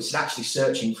field, which is actually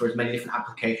searching for as many different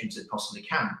applications as it possibly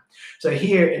can. So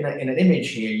here in an image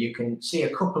here, you can see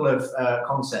a couple of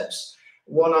concepts.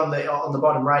 One on the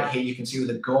bottom right here, you can see with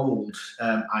the gold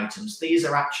items. These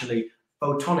are actually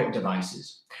photonic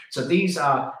devices. So these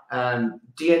are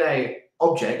DNA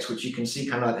objects, which you can see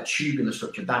kind of like the tubular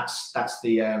structure. That's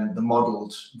the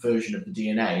modeled version of the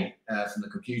DNA from the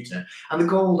computer. And the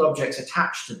gold objects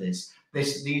attached to this.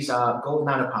 These are gold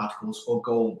nanoparticles or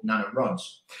gold nanorods.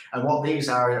 And what these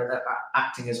are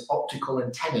acting as optical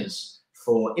antennas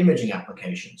for imaging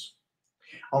applications.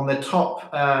 On the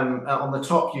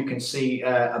top, you can see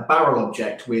a barrel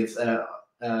object with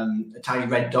tiny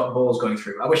red dot balls going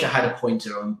through. I wish I had a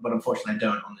pointer on, but unfortunately I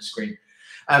don't on the screen.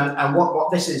 And what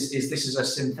this is a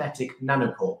synthetic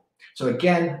nanopore. So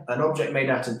again, an object made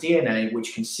out of DNA,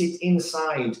 which can sit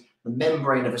inside the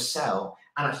membrane of a cell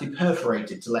and actually perforate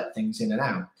it to let things in and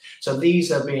out. So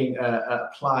these are being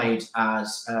applied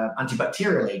as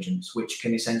antibacterial agents, which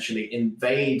can essentially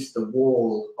invade the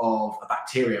wall of a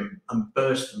bacterium and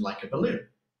burst them like a balloon.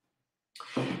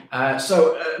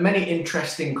 So many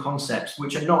interesting concepts,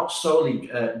 which are not solely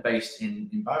based in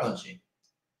biology.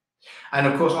 And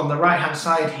of course, on the right-hand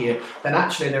side here, then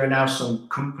actually there are now some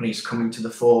companies coming to the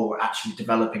fore who are actually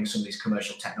developing some of these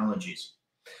commercial technologies.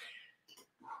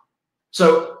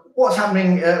 So what's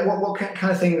happening? What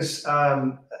kind of things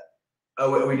are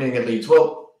we doing at LATES?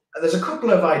 Well, there's a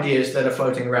couple of ideas that are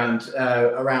floating around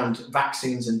around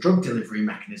vaccines and drug delivery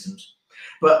mechanisms.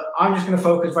 But I'm just going to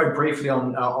focus very briefly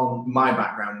on my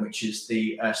background, which is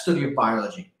the study of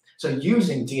biology. So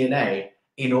using DNA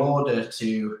in order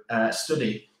to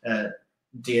study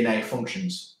DNA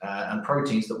functions and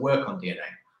proteins that work on DNA.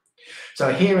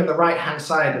 So here at the right-hand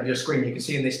side of your screen, you can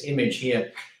see in this image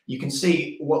here, you can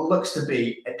see what looks to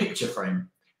be a picture frame,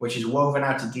 which is woven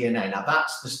out of DNA. Now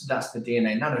that's the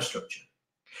DNA nanostructure.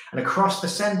 And across the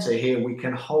center here, we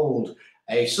can hold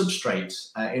a substrate.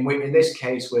 In this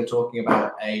case, we're talking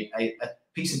about a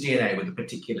piece of DNA with a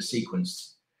particular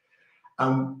sequence.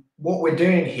 What we're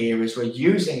doing here is we're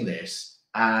using this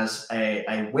as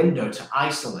a window to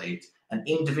isolate an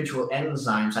individual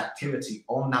enzyme's activity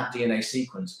on that DNA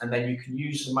sequence. And then you can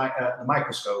use the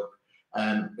microscope,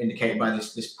 indicated by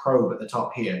this probe at the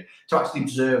top here, to actually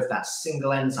observe that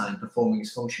single enzyme performing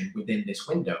its function within this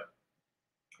window.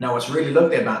 Now, what's really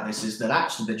lovely about this is that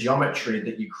actually the geometry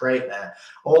that you create there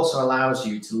also allows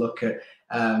you to look at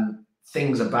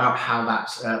things about how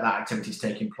that activity is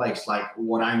taking place, like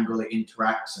what angle it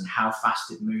interacts and how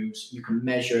fast it moves. You can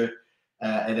measure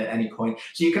at any point.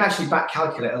 So you can actually back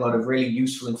calculate a lot of really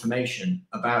useful information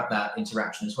about that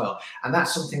interaction as well. And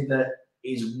that's something that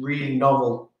is really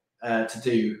novel to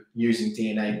do using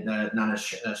DNA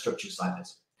nanostructures like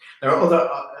this. There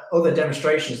are other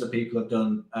demonstrations that people have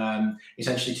done,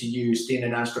 essentially to use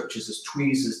DNA nanostructures as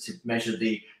tweezers to measure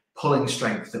the pulling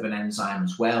strength of an enzyme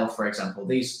as well, for example,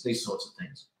 these sorts of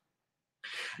things.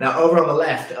 Now, over on the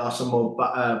left are some more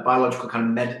biological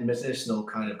kind of medicinal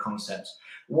kind of concepts.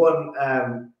 One,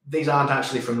 these aren't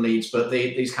actually from LATES, but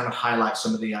these kind of highlight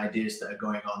some of the ideas that are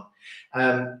going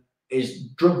on, is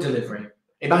drug delivery.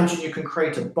 Imagine you can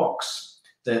create a box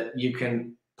that you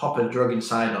can pop a drug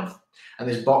inside of, and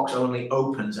this box only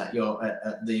opens at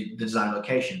the design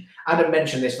location. Adam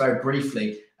mentioned this very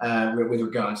briefly with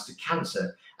regards to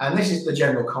cancer, and this is the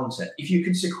general concept. If you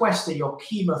can sequester your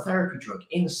chemotherapy drug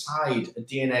inside a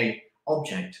DNA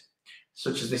object,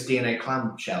 such as this DNA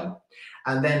clamshell,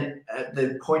 and then at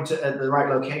the point at the right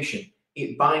location,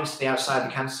 it binds to the outside of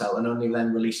the cancer cell and only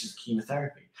then releases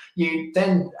chemotherapy. You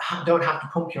then don't have to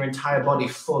pump your entire body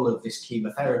full of this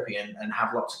chemotherapy and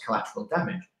have lots of collateral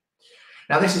damage.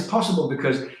 Now, this is possible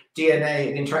because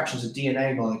DNA, the interactions of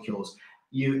DNA molecules,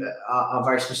 are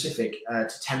very specific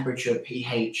to temperature,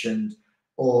 pH, and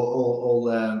all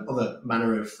other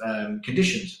manner of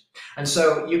conditions. And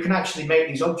so you can actually make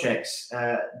these objects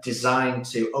designed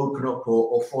to open up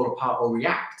or fall apart or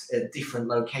react at different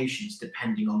locations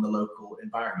depending on the local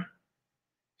environment.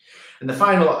 And the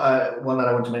final one that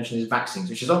I want to mention is vaccines,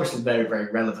 which is obviously very, very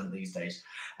relevant these days.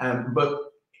 But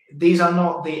these are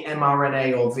not the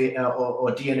mRNA or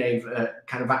DNA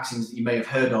kind of vaccines that you may have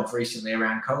heard of recently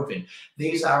around COVID.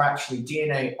 These are actually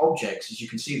DNA objects, as you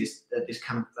can see this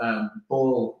kind of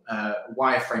ball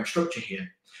wireframe structure here,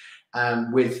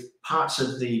 with parts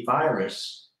of the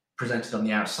virus presented on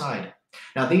the outside.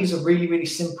 Now, these are really, really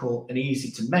simple and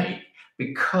easy to make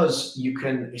because you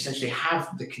can essentially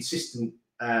have the consistent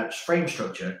frame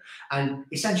structure and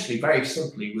essentially very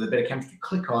simply with a bit of chemistry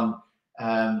click on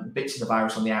bits of the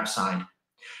virus on the outside.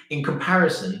 In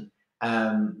comparison,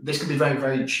 this can be very,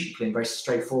 very cheaply and very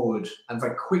straightforward and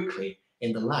very quickly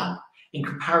in the lab, in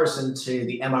comparison to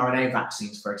the mRNA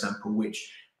vaccines, for example,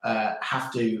 which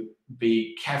have to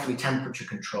be carefully temperature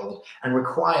controlled and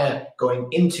require going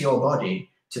into your body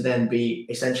to then be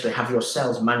essentially have your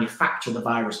cells manufacture the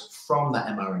virus from that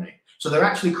mRNA. So they're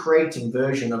actually creating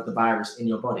version of the virus in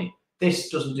your body. This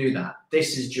doesn't do that.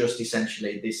 This is just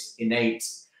essentially this innate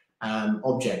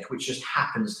object, which just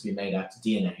happens to be made out of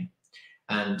DNA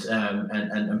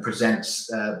and presents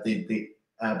the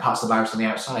parts of the virus on the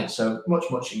outside. So much,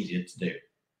 much easier to do.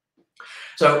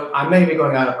 So I may be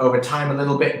going out over time a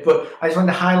little bit, but I just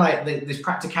wanted to highlight this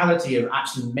practicality of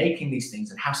actually making these things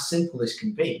and how simple this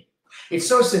can be. It's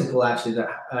so simple, actually,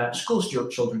 that school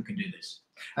children can do this.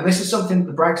 And this is something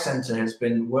the Bragg Centre has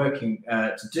been working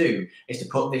to do, is to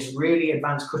put this really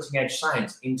advanced cutting-edge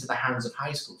science into the hands of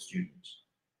high school students.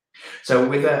 So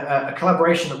with a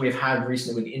collaboration that we've had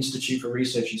recently with the Institute for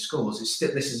Research in Schools,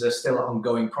 this is a still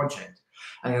ongoing project,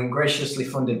 and graciously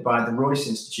funded by the Royce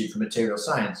Institute for Material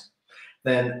Science,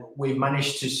 then we've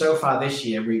managed to, so far this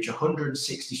year, reach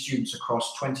 160 students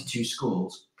across 22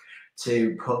 schools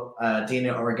to put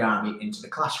DNA origami into the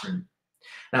classroom.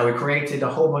 Now, we created a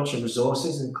whole bunch of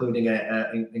resources, including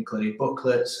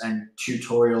booklets and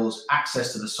tutorials,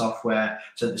 access to the software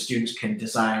so that the students can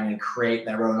design and create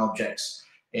their own objects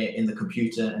in the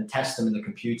computer and test them in the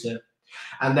computer.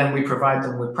 And then we provide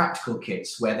them with practical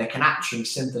kits where they can actually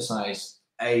synthesize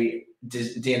a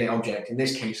DNA object, in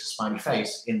this case, a smiley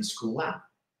face, in the school lab.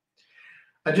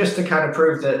 And just to kind of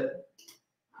prove that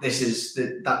this is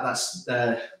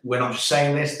we're not just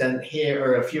saying this, then here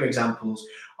are a few examples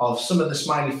of some of the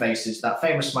smiley faces, that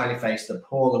famous smiley face that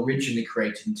Paul originally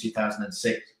created in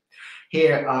 2006.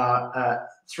 Here are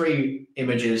 3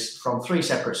 images from 3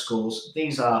 separate schools.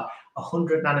 These are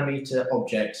 100 nanometer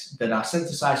objects that are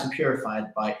synthesized and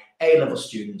purified by A-level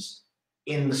students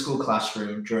in the school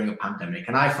classroom during a pandemic.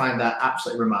 And I find that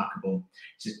absolutely remarkable.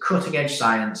 It's cutting edge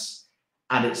science,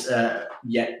 and it's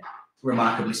yet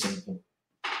remarkably simple.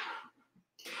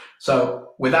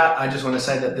 So with that, I just want to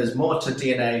say that there's more to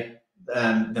DNA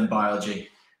than biology.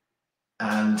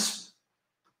 And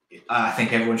I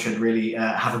think everyone should really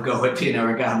have a go at DNA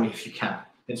origami if you can.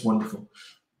 It's wonderful.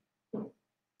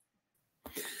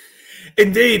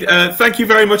 Indeed. Thank you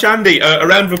very much, Andy. A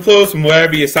round of applause from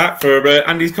wherever you're sat for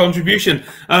Andy's contribution.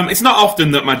 It's not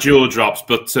often that my jaw drops,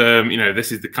 but you know,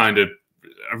 this is the kind of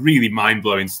really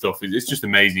mind-blowing stuff. It's just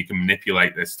amazing you can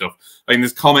manipulate this stuff. I mean,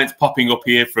 there's comments popping up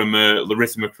here from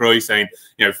Larissa McCroy saying,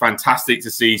 you know, fantastic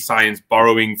to see science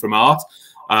borrowing from art.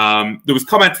 There was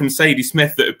comment from Sadie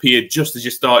Smith that appeared just as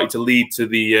you started to lead to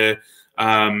the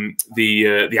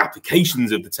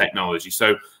applications of the technology.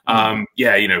 So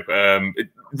yeah, you know,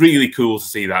 really cool to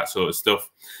see that sort of stuff.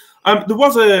 There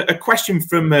was a question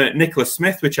from Nicholas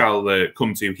Smith, which I'll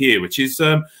come to here, which is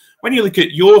when you look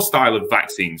at your style of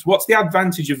vaccines, what's the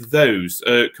advantage of those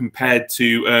compared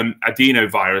to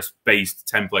adenovirus-based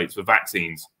templates for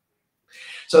vaccines?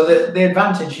 So the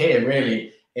advantage here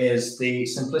really is the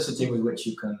simplicity with which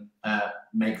you can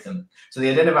make them. So the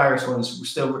adenovirus ones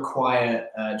still require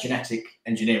genetic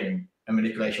engineering and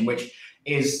manipulation, which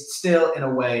is still in a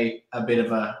way a bit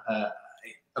of a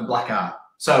black art.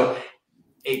 So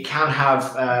it can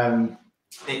have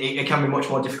it can be much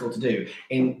more difficult to do.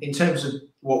 In terms of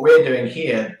what we're doing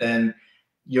here, then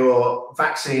your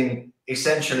vaccine,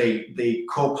 essentially the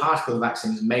core particle of the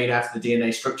vaccine is made out of the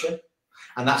DNA structure,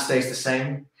 and that stays the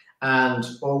same. And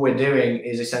all we're doing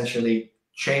is essentially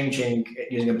changing,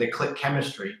 using a bit of click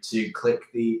chemistry to click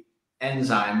the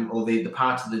enzyme or the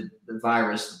part of the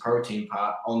virus, the protein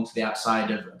part, onto the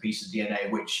outside of a piece of DNA,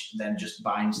 which then just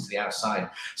binds to the outside.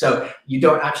 So you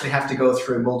don't actually have to go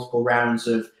through multiple rounds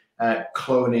of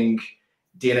cloning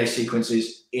DNA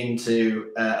sequences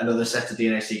into another set of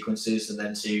DNA sequences, and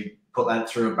then to put that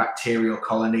through a bacterial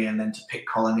colony, and then to pick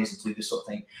colonies and do this sort of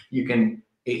thing. You can,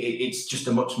 it's just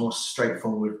a much more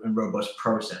straightforward and robust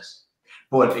process.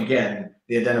 But again,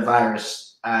 the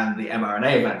adenovirus and the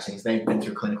mRNA vaccines, they've been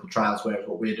through clinical trials, whereas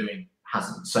what we're doing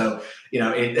hasn't. So, you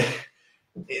know,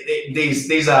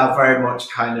 these are very much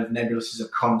kind of nebulouses of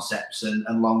concepts, and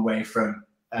long way from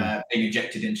being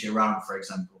injected into your arm, for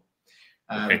example.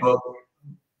 Okay. But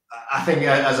I think,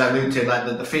 as I alluded to, like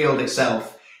the field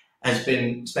itself has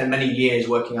spent many years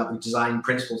working out the design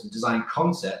principles and design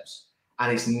concepts,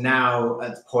 and it's now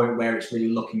at the point where it's really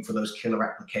looking for those killer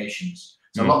applications.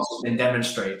 So lots has been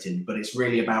demonstrated, but it's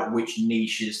really about which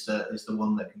niche is the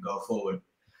one that can go forward.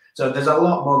 So there's a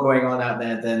lot more going on out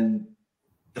there than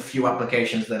the few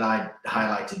applications that I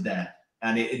highlighted there,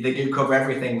 and they do cover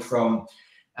everything from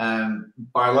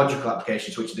biological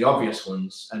applications, which are the obvious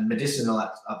ones, and medicinal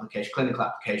applications, clinical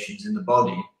applications in the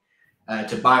body,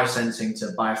 to biosensing,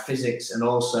 to biophysics, and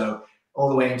also all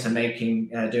the way into making,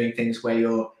 doing things where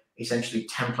you're essentially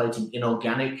templating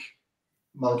inorganic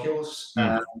molecules.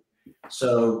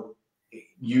 So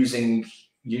using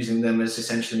them as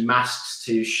essentially masks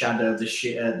to shadow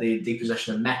the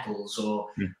deposition of metals, or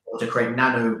to create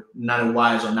nano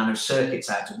wires or nano circuits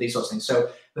out of these sorts of things. So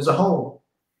there's a whole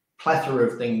plethora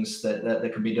of things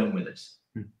that can be done with this.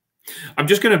 I'm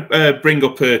just going to bring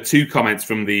up two comments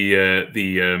from the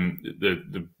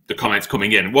comments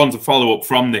coming in. One's a follow up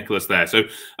from Nicholas there. So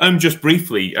just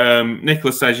briefly,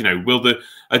 Nicholas says, you know, will the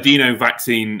adenovirus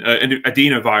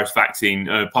vaccine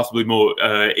possibly more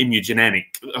immunogenic?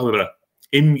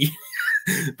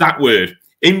 That word,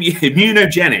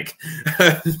 immunogenic,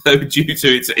 due to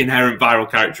its inherent viral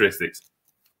characteristics?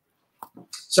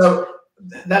 So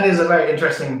that is a very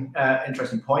interesting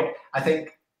point. I think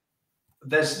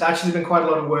there's actually been quite a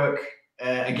lot of work,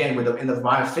 again, in the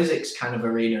biophysics kind of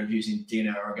arena of using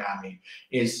DNA origami,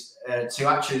 is to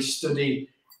actually study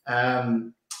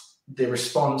the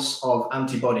response of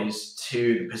antibodies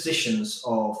to the positions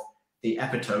of the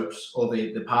epitopes, or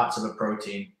the parts of a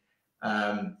protein,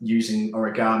 using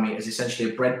origami as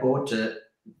essentially a breadboard to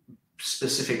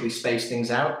specifically space things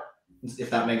out,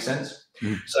 if that makes sense.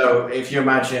 So if you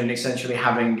imagine essentially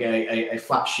having a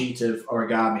flat sheet of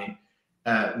origami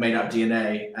made out of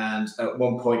DNA, and at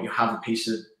one point you have a piece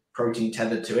of protein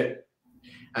tethered to it,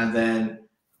 and then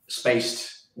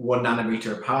spaced 1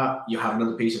 nanometer apart, you have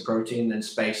another piece of protein, then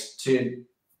spaced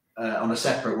on a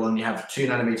separate one, you have 2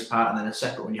 nanometers apart, and then a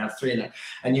separate one, you have 3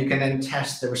 and you can then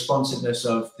test the responsiveness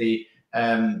of the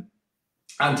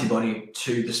antibody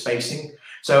to the spacing.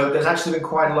 So there's actually been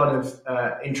quite a lot of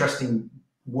interesting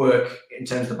work in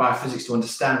terms of the biophysics to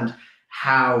understand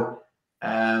how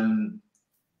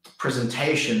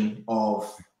presentation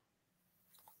of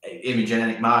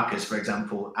immunogenic markers, for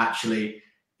example, actually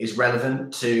is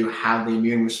relevant to how the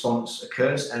immune response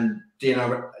occurs, and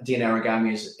DNA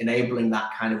origami is enabling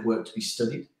that kind of work to be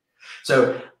studied.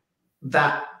 So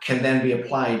that can then be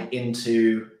applied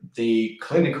into the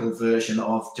clinical version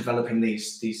of developing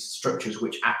these structures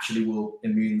which actually will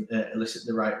elicit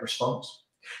the right response.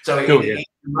 So cool, it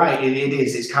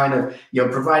is. It's kind of,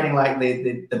 you're providing like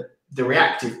the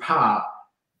reactive part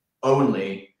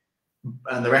only,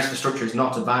 and the rest of the structure is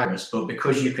not a virus. But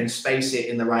because you can space it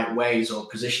in the right ways, or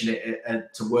position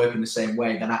it to work in the same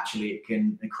way, then actually it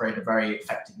can create a very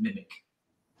effective mimic.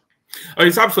 Oh,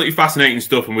 it's absolutely fascinating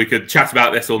stuff, and we could chat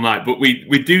about this all night, but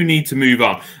we do need to move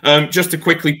on. Just to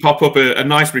quickly pop up a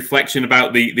nice reflection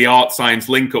about the art science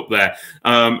link up there.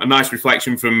 A nice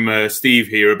reflection from Steve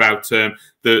here about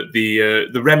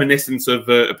the reminiscence of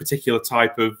a particular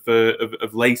type of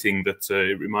lating that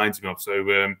it reminds him of.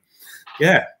 So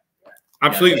yeah,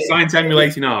 absolutely, science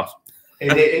emulating art.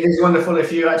 It is wonderful. If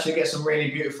you actually get some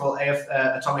really beautiful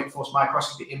atomic force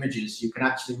microscopy images, you can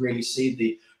actually really see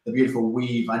the beautiful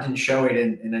weave. I didn't show it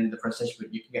in any of the presentation,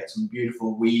 but you can get some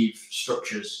beautiful weave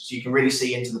structures. So you can really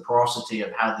see into the porosity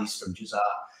of how these structures are,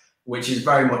 which is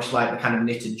very much like the kind of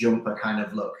knitted jumper kind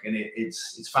of look. And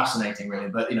it's fascinating, really.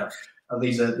 But, you know,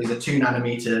 these are 2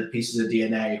 nanometer pieces of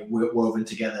DNA woven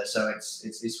together. So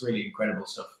it's really incredible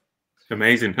stuff.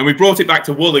 Amazing. And we brought it back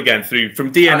to wool again,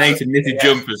 from DNA to knitted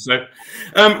jumpers. So,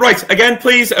 right, again,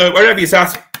 please, wherever you're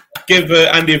sat, give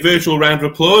Andy a virtual round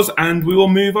of applause, and we will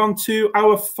move on to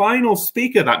our final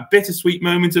speaker, that bittersweet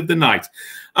moment of the night.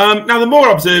 Now, the more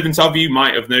observant of you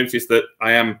might have noticed that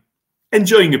I am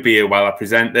enjoying a beer while I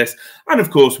present this. And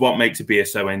of course, what makes a beer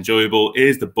so enjoyable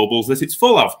is the bubbles that it's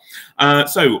full of.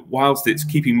 So whilst it's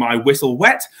keeping my whistle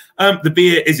wet, the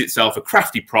beer is itself a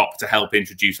crafty prop to help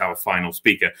introduce our final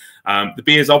speaker. The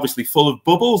beer is obviously full of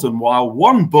bubbles, and while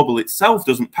one bubble itself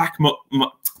doesn't pack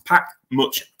pack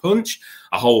much punch?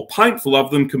 A whole pintful of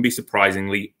them can be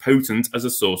surprisingly potent as a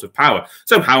source of power.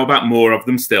 So how about more of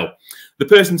them still? The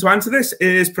person to answer this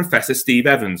is Professor Steve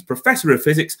Evans, Professor of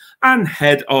Physics and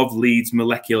Head of LATES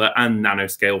Molecular and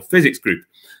Nanoscale Physics Group.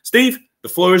 Steve, the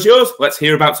floor is yours. Let's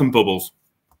hear about some bubbles.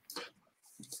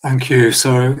 Thank you.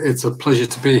 So it's a pleasure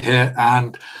to be here.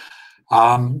 And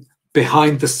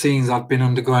behind the scenes, I've been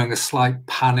undergoing a slight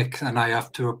panic, and I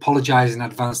have to apologize in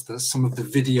advance that some of the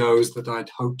videos that I'd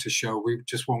hoped to show, we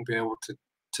just won't be able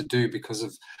to do because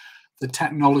of the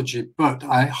technology. But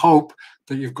I hope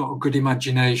that you've got a good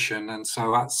imagination. And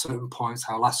so at certain points,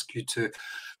 I'll ask you to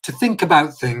think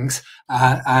about things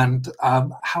and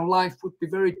how life would be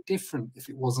very different if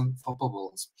it wasn't for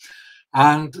bubbles.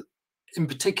 And in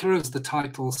particular, as the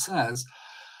title says,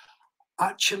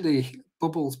 actually,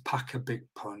 bubbles pack a big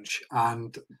punch,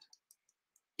 and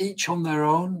each on their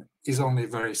own is only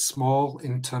very small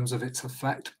in terms of its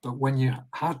effect. But when you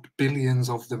had billions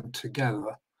of them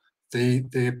together, the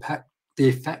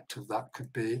effect of that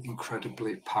could be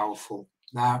incredibly powerful.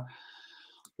 Now,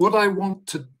 what I want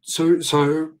to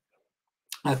so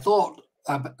I thought,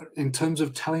 in terms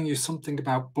of telling you something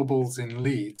about bubbles in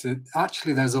leads,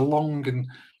 actually there's a long and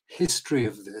history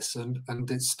of this,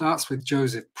 and it starts with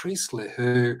Joseph Priestley,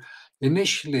 who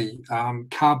initially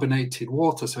carbonated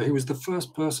water. So he was the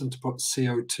first person to put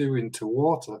CO2 into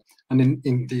water, and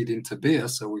indeed into beer,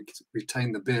 so we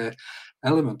retain the beer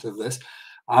element of this.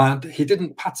 And he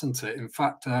didn't patent it. In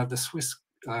fact, the Swiss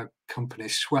company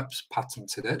Schweppes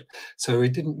patented it, so he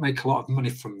didn't make a lot of money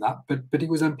from that. But he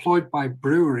was employed by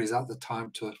breweries at the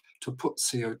time to put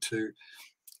CO2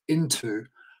 into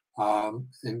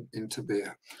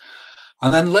beer.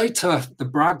 And then later, the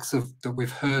Braggs that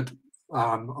we've heard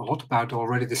a lot about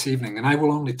already this evening, and I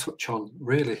will only touch on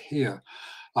really here.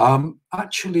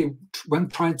 Actually, when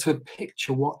trying to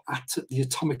picture what the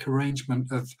atomic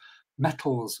arrangement of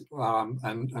metals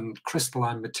and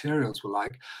crystalline materials were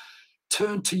like,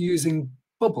 turn to using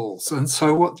bubbles. And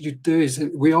so what you do is,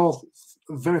 we all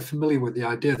are very familiar with the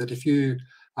idea that if you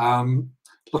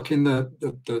look in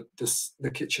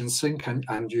the kitchen sink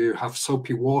and you have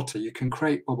soapy water, you can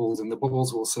create bubbles, and the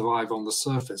bubbles will survive on the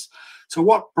surface. So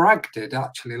what Bragg did,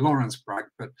 actually, Lawrence Bragg,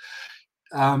 but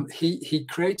he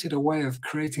created a way of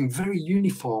creating very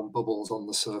uniform bubbles on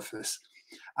the surface.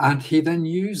 And he then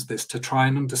used this to try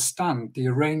and understand the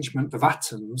arrangement of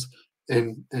atoms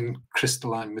in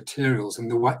crystalline materials,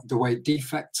 and the way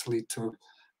defects lead to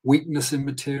weakness in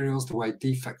materials, the way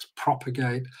defects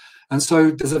propagate. And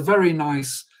so there's a very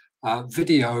nice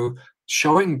video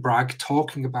showing Bragg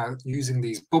talking about using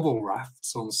these bubble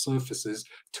rafts on surfaces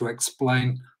to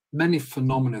explain many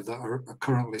phenomena that are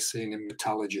currently seen in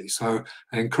metallurgy. So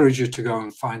I encourage you to go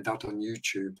and find that on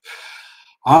YouTube.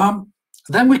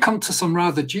 Then we come to some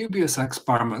rather dubious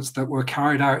experiments that were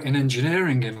carried out in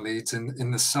engineering in Leeds in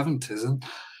the 70s.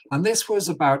 And this was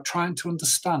about trying to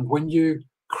understand, when you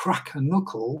crack a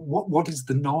knuckle, what is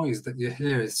the noise that you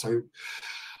hear? So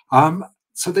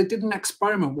they did an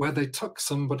experiment where they took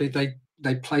somebody,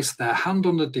 they placed their hand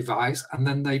on the device, and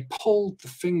then they pulled the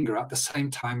finger at the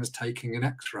same time as taking an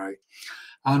X-ray.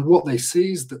 And what they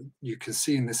see is that you can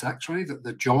see in this X-ray that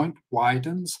the joint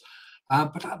widens,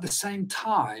 but at the same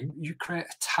time, you create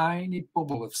a tiny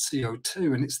bubble of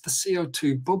CO2, and it's the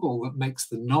CO2 bubble that makes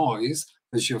the noise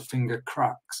as your finger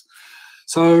cracks.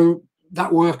 So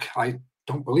that work, I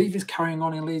don't believe, is carrying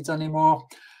on in Leeds anymore.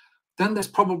 Then there's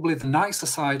probably the nicer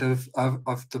side of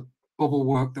the bubble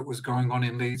work that was going on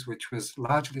in Leeds, which was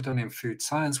largely done in food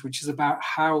science, which is about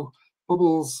how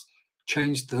bubbles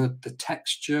change the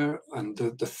texture and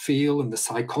the feel and the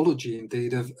psychology,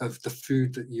 indeed, of the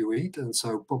food that you eat. And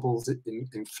so bubbles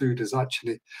in food is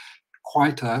actually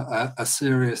quite a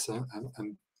serious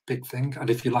and big thing. And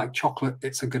if you like chocolate,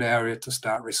 it's a good area to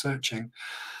start researching.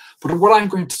 But what I'm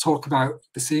going to talk about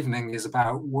this evening is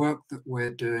about work that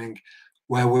we're doing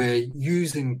where we're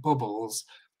using bubbles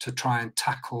to try and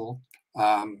tackle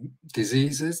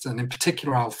diseases. And in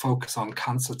particular, I'll focus on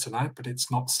cancer tonight, but it's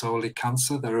not solely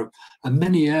cancer. There are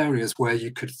many areas where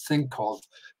you could think of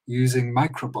using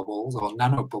microbubbles or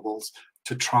nanobubbles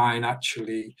to try and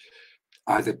actually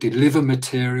either deliver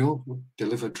material,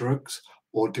 deliver drugs,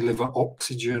 or deliver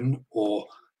oxygen, or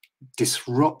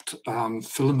disrupt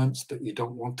filaments that you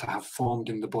don't want to have formed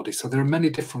in the body. So there are many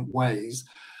different ways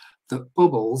that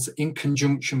bubbles, in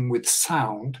conjunction with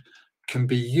sound, can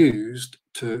be used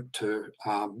to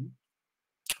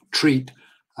treat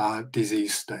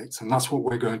disease states. And that's what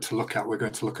we're going to look at. We're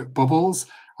going to look at bubbles.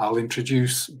 I'll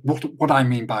introduce what I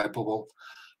mean by a bubble.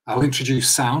 I'll introduce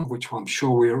sound, which I'm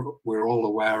sure we're all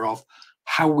aware of,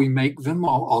 how we make them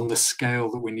on the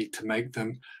scale that we need to make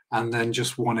them, and then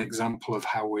just one example of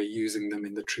how we're using them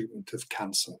in the treatment of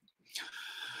cancer.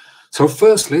 So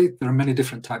firstly, there are many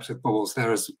different types of bubbles.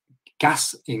 There is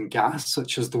gas in gas,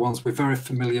 such as the ones we're very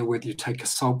familiar with. You take a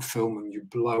soap film and you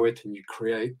blow it and you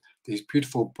create these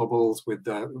beautiful bubbles with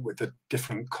the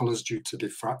different colors due to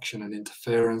diffraction and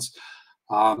interference.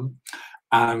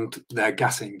 And they're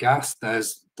gas in gas.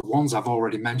 There's the ones I've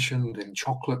already mentioned in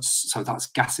chocolates, so that's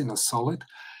gas in a solid.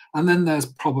 And then there's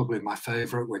probably my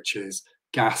favorite, which is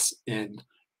gas in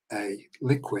a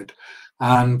liquid.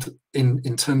 And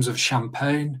in terms of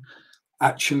champagne,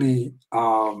 actually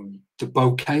the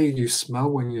bouquet you smell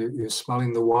when you're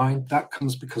smelling the wine, that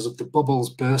comes because of the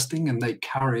bubbles bursting, and they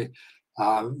carry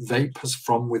vapors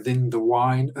from within the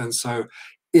wine. And so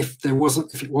if it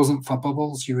wasn't for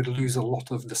bubbles, you would lose a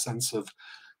lot of the sense of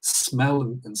smell,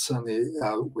 and certainly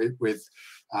with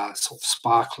sort of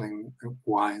sparkling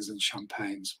wines and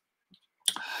champagnes.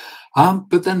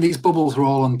 But then these bubbles are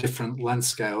all on different length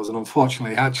scales, and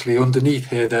unfortunately, actually underneath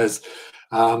here, there's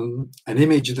an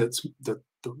image that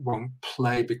won't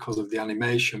play because of the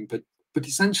animation. But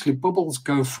essentially, bubbles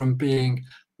go from being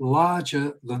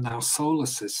larger than our solar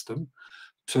system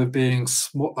to being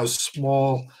as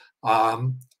small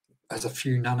as a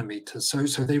few nanometers.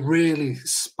 So they really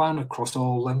span across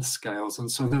all length scales,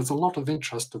 and so there's a lot of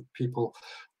interest of people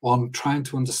on trying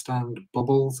to understand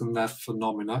bubbles and their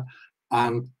phenomena.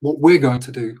 And what we're going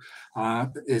to do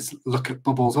is look at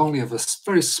bubbles only of a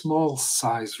very small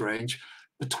size range,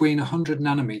 between 100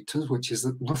 nanometers, which is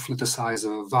roughly the size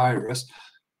of a virus,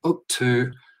 up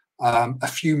to a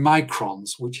few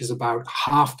microns, which is about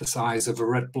half the size of a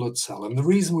red blood cell. And the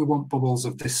reason we want bubbles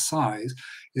of this size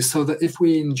is so that if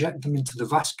we inject them into the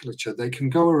vasculature, they can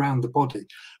go around the body,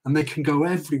 and they can go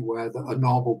everywhere that a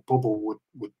normal bubble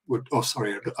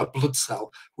a blood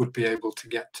cell would be able to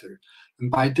get to. And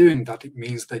by doing that, it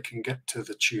means they can get to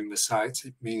the tumor sites.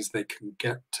 It means they can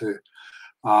get to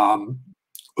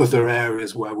other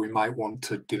areas where we might want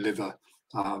to deliver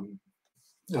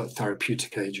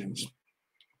therapeutic agents.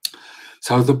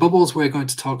 So the bubbles we're going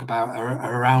to talk about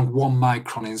are around 1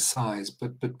 micron in size,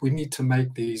 but we need to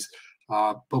make these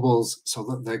bubbles so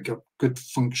that they've got good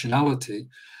functionality.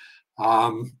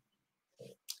 And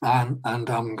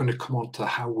I'm going to come on to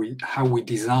how we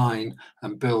design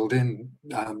and build in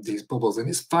these bubbles, and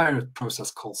it's via a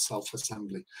process called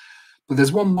self-assembly. But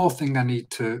there's one more thing I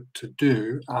need to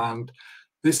do, and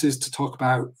this is to talk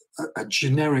about a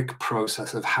generic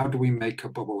process of how do we make a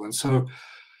bubble. And so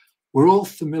we're all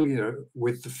familiar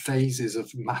with the phases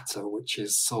of matter, which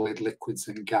is solid, liquids,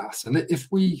 and gas. And if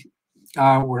we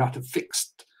were at a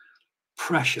fixed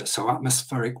pressure, so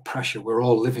atmospheric pressure, we're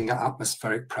all living at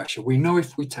atmospheric pressure. We know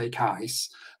if we take ice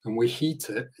and we heat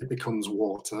it, it becomes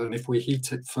water. And if we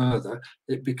heat it further,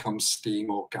 it becomes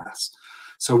steam or gas.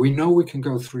 So we know we can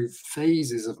go through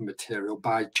phases of material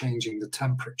by changing the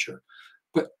temperature.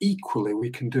 But equally, we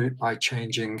can do it by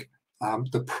changing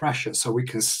the pressure. So we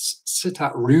can sit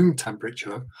at room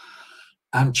temperature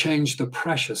and change the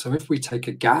pressure. So if we take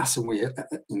a gas and we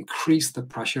increase the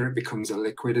pressure, it becomes a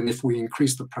liquid. And if we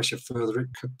increase the pressure further, it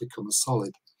could become a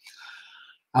solid.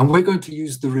 And we're going to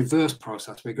use the reverse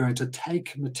process. We're going to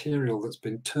take material that's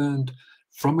been turned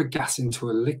from a gas into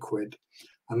a liquid,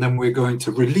 and then we're going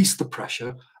to release the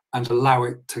pressure and allow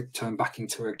it to turn back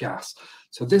into a gas.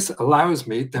 So this allows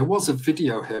me, there was a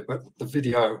video here, but the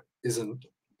video isn't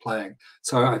playing.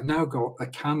 So I've now got a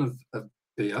can of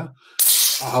beer.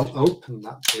 I'll open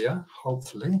that beer,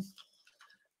 hopefully.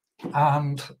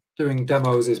 And doing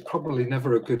demos is probably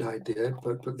never a good idea,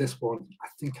 but this one I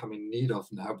think I'm in need of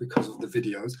now because of the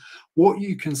videos. What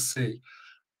you can see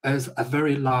is a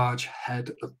very large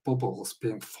head of bubbles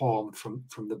being formed from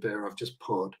the beer I've just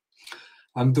poured.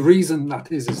 And the reason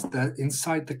that is that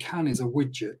inside the can is a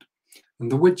widget.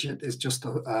 And the widget is just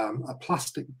a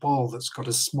plastic ball that's got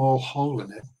a small hole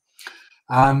in it.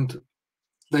 And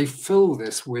they fill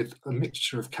this with a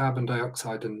mixture of carbon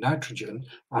dioxide and nitrogen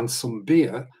and some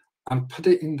beer and put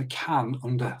it in the can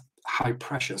under high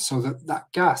pressure so that that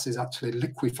gas is actually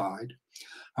liquefied.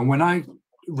 And when I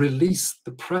release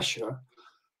the pressure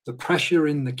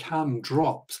in the can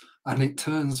drops and it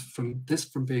turns from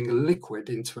being a liquid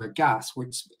into a gas,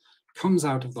 which comes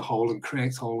out of the hole and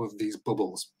creates all of these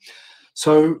bubbles.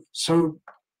 So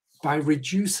by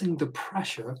reducing the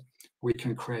pressure, we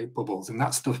can create bubbles, and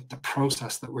that's the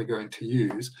process that we're going to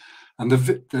use. And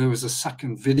there was a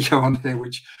second video on here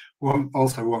which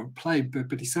won't play,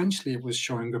 but essentially it was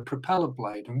showing a propeller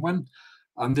blade,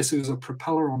 and this is a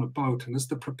propeller on a boat, and as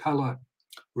the propeller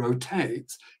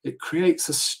rotates, it creates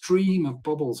a stream of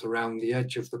bubbles around the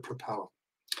edge of the propeller.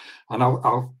 And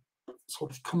I'll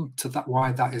sort of come to that,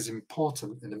 why that is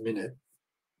important in a minute.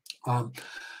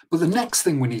 But the next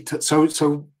thing we need to,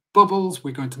 so bubbles,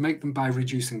 we're going to make them by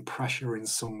reducing pressure in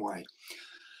some way.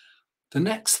 The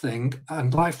next thing,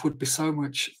 and life would be so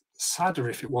much sadder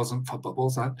if it wasn't for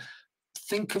bubbles.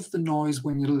 Think of the noise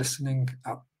when you're listening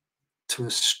to a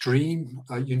stream.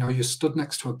 You know, you're stood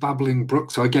next to a babbling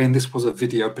brook. So again, this was a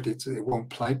video, but it won't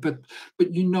play. But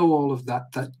you know all of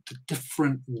that the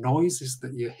different noises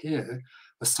that you hear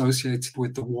associated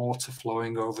with the water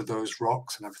flowing over those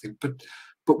rocks and everything.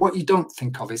 But what you don't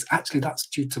think of is actually that's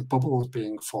due to bubbles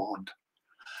being formed.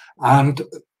 And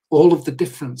all of the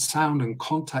different sound and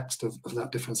context of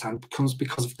that different sound comes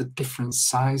because of the different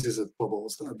sizes of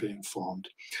bubbles that are being formed.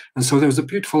 And so there was a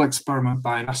beautiful experiment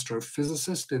by an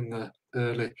astrophysicist in the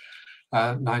early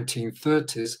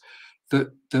 1930s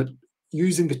that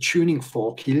using a tuning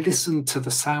fork, he listened to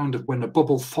the sound of when a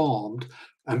bubble formed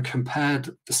and compared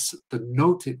the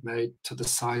note it made to the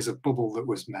size of bubble that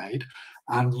was made,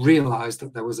 and realized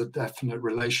that there was a definite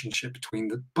relationship between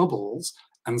the bubbles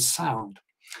and sound.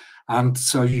 And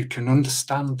so you can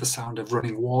understand the sound of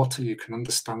running water, you can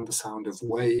understand the sound of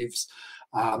waves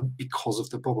because of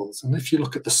the bubbles. And if you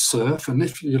look at the surf, and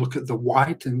if you look at the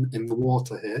white in the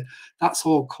water here, that's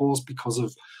all caused because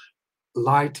of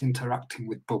light interacting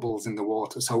with bubbles in the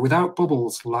water. So without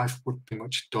bubbles, life would be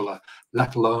much duller,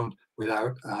 let alone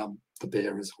without the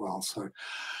beer as well. So,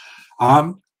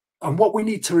 and what we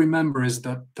need to remember is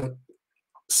that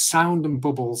sound and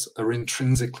bubbles are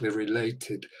intrinsically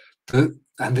related.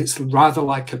 And it's rather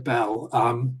like a bell.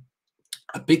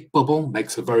 A big bubble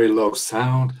makes a very low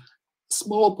sound. A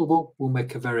small bubble will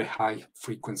make a very high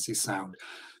frequency sound.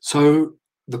 So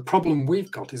the problem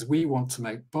we've got is we want to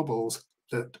make bubbles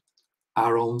that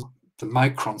are on the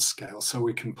micron scale, so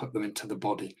we can put them into the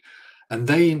body. And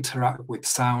they interact with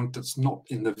sound that's not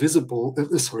in the visible,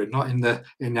 not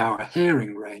in our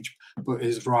hearing range, but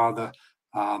is rather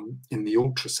in the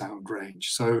ultrasound range.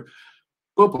 So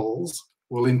bubbles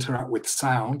will interact with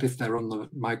sound if they're on the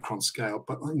micron scale,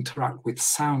 but interact with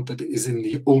sound that is in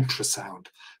the ultrasound.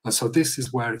 And so this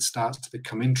is where it starts to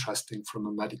become interesting from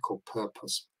a medical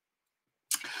purpose.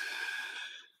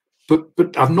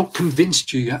 But I've not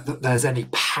convinced you yet that there's any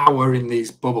power in these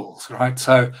bubbles, right?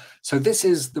 So this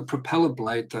is the propeller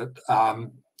blade that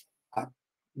I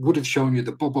would have shown you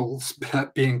the bubbles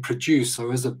being produced.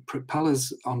 So as the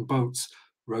propellers on boats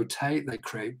rotate, they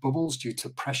create bubbles due to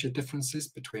pressure differences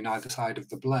between either side of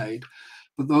the blade.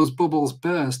 But those bubbles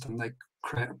burst and they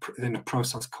create in a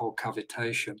process called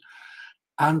cavitation.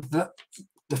 And the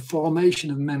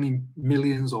formation of many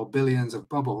millions or billions of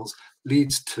bubbles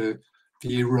leads to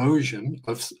the erosion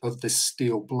of this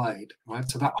steel blade, right?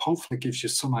 So that hopefully gives you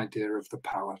some idea of the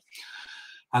power.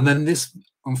 And then this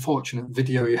unfortunate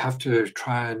video you have to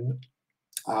try and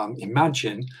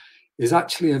imagine is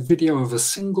actually a video of a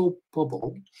single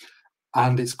bubble,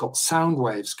 and it's got sound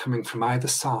waves coming from either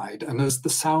side. And as the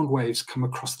sound waves come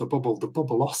across the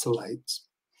bubble oscillates.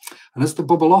 And as the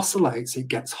bubble oscillates, it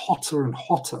gets hotter and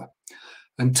hotter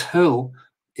until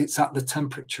it's at the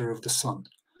temperature of the sun.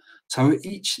 So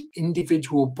each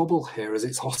individual bubble here, as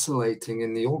it's oscillating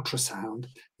in the ultrasound,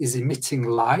 is emitting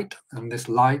light, and this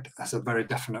light has a very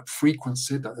definite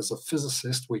frequency that as a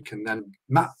physicist we can then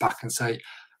map back and say,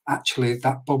 actually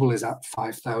that bubble is at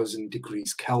 5,000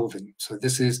 degrees Kelvin. So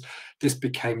this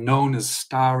became known as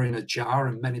star in a jar,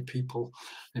 and many people,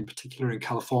 in particular in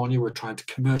California, were trying to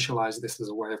commercialize this as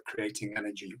a way of creating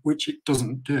energy, which it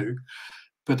doesn't do,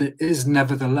 but it is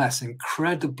nevertheless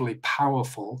incredibly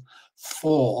powerful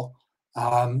for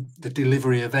the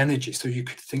delivery of energy. So you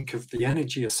could think of the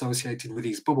energy associated with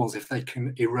these bubbles. If they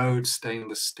can erode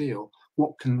stainless steel,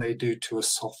 what can they do to a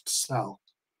soft cell?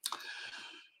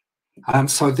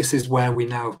 And so this is where we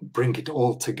now bring it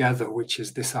all together, which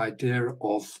is this idea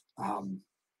of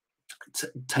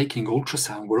taking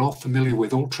ultrasound. We're all familiar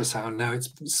with ultrasound now.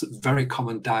 It's a very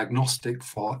common diagnostic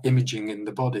for imaging in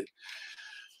the body.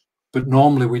 But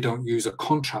normally we don't use a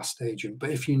contrast agent. But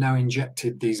if you now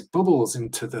injected these bubbles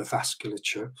into the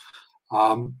vasculature,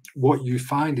 what you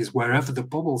find is wherever the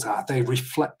bubbles are, they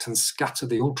reflect and scatter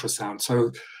the ultrasound.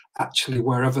 So actually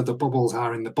wherever the bubbles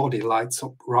are in the body lights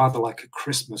up rather like a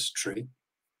Christmas tree.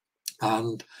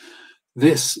 And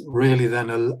this really then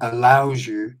allows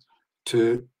you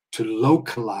to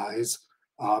localize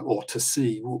or to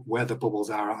see where the bubbles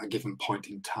are at a given point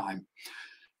in time.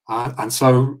 And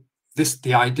so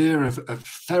the idea of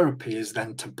therapy is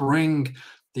then to bring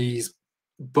these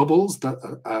bubbles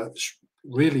that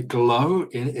really glow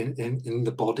in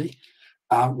the body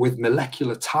with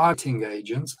molecular targeting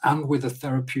agents and with a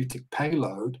therapeutic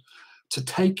payload to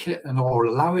take it or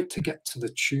allow it to get to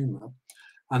the tumor,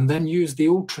 and then use the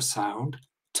ultrasound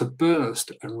to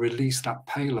burst and release that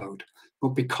payload. But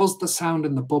because the sound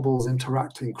and the bubbles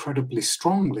interact incredibly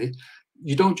strongly,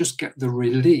 you don't just get the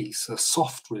release, a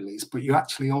soft release, but you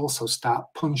actually also start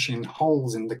punching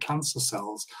holes in the cancer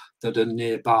cells that are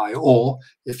nearby, or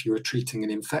if you were treating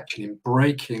an infection, in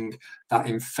breaking that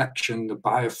infection, the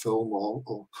biofilm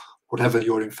or whatever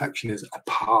your infection is,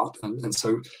 apart, and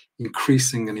so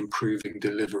increasing and improving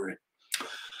delivery.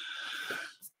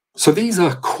 So these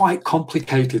are quite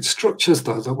complicated structures,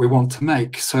 though, that we want to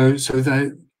make. So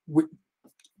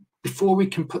before we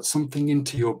can put something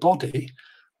into your body,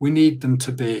 we need them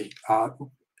to be,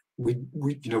 we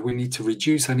need to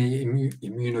reduce any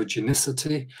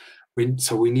immunogenicity.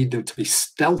 So we need them to be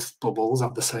stealth bubbles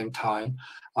at the same time.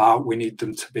 We need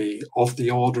them to be of the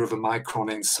order of a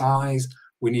micron in size.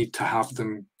 We need to have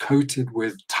them coated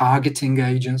with targeting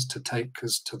agents to take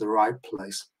us to the right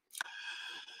place.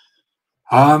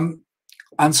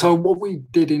 And so what we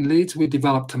did in Leeds, we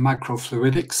developed a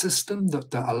microfluidic system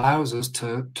that allows us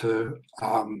to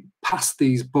pass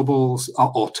these bubbles,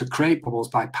 or to create bubbles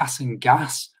by passing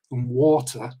gas and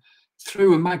water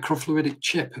through a microfluidic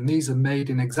chip. And these are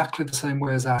made in exactly the same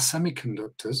way as our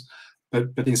semiconductors, but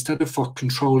instead of for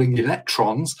controlling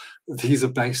electrons, these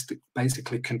are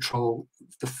basically control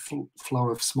the flow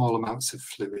of small amounts of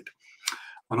fluid.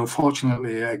 And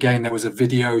unfortunately, again, there was a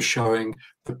video showing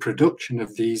the production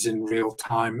of these in real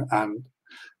time, and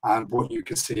what you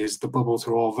can see is the bubbles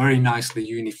are all very nicely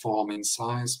uniform in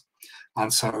size,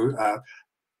 and so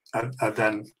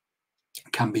then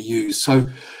can be used.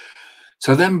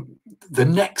 So then the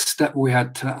next step we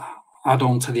had to add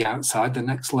on to the outside, the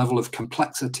next level of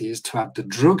complexity, is to add the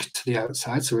drug to the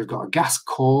outside. So we've got a gas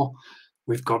core.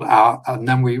 We've got and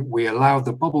then we allow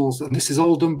the bubbles, and this is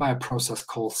all done by a process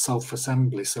called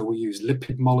self-assembly. So we use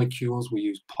lipid molecules, we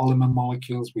use polymer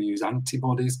molecules, we use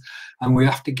antibodies, and we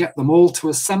have to get them all to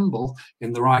assemble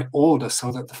in the right order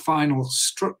so that the final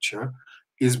structure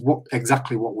is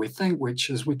exactly what we think, which,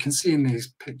 as we can see in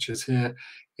these pictures here,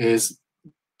 is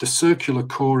the circular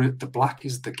core. The black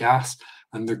is the gas,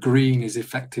 and the green is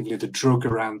effectively the drug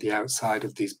around the outside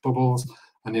of these bubbles.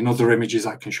 And in other images,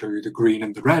 I can show you the green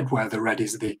and the red, where the red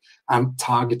is the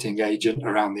targeting agent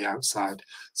around the outside.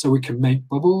 So we can make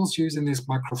bubbles using these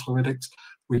microfluidics.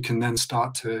 We can then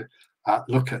start to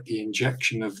look at the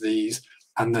injection of these,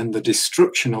 and then the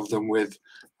destruction of them with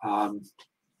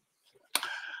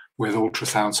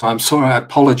ultrasound. So I'm sorry, I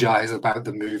apologize about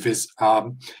the movies.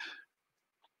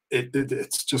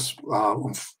 It's just,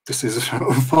 this is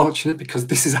unfortunate, because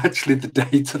this is actually the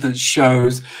data that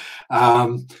shows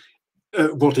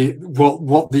what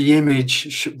the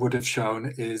image would have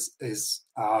shown is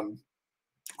or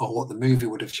what the movie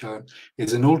would have shown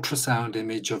is an ultrasound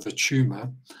image of a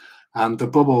tumor, and the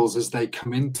bubbles, as they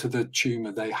come into the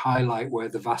tumor, they highlight where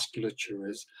the vasculature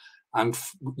is, and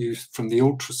from the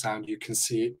ultrasound you can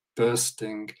see it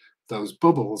bursting those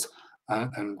bubbles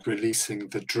and releasing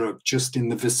the drug just in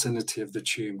the vicinity of the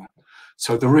tumor.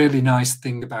 So the really nice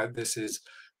thing about this is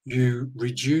you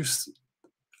reduce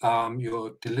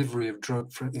your delivery of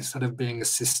drug, instead of being a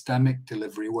systemic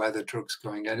delivery where the drug's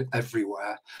going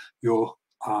everywhere, you're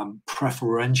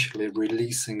preferentially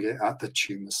releasing it at the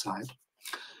tumor site.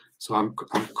 So I'm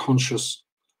conscious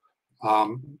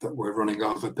that we're running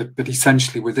over, but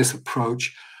essentially with this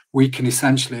approach, we can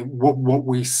essentially, what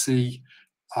we see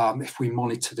if we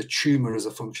monitor the tumor as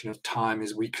a function of time,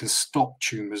 is we can stop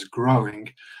tumors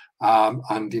growing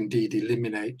and indeed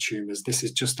eliminate tumors. This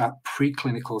is just at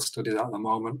preclinical studies at the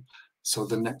moment. So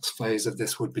the next phase of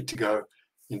this would be to go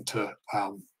into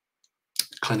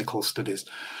clinical studies.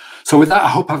 So with that, I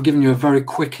hope I've given you a very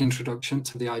quick introduction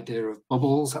to the idea of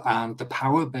bubbles and the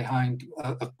power behind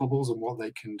of bubbles and what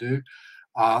they can do.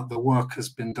 The work has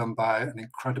been done by an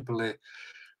incredibly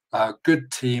good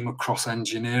team across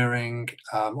engineering,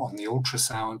 on the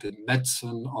ultrasound, in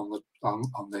medicine, on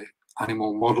the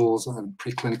animal models and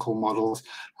preclinical models,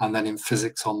 and then in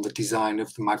physics on the design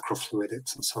of the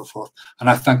microfluidics and so forth. And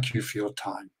I thank you for your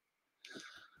time.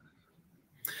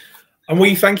 And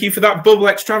we thank you for that bubble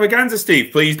extravaganza,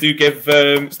 Steve. Please do give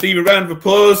Steve a round of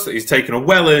applause. He's taken a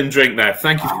well-earned drink there.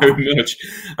 Thank you very much.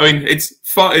 I mean, it's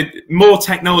more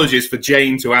technologies for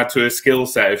Jane to add to her skill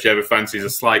set if she ever fancies a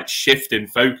slight shift in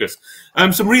focus.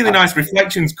 Some really nice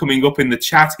reflections coming up in the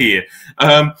chat here.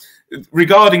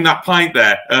 Regarding that pint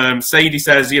there, Sadie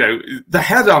says, you know, the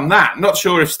head on that. Not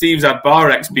sure if Steve's had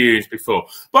bar experience before.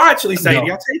 But actually, Sadie,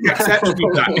 no. I take exception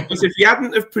with that, because if you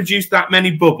hadn't have produced that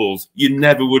many bubbles, you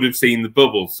never would have seen the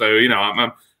bubbles. So, you know,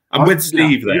 I'm with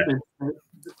Steve there.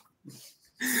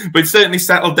 But it's certainly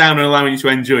settled down and allowing you to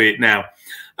enjoy it now.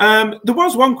 There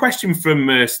was one question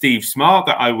from Steve Smart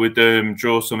that I would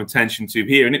draw some attention to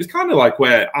here. And it was kind of like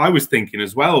where I was thinking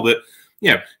as well, that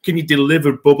you know, can you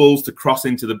deliver bubbles to cross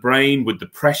into the brain? Would the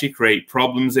pressure create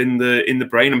problems in the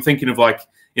brain? I'm thinking of, like,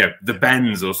 you know, the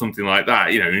bends or something like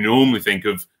that. You know, you normally think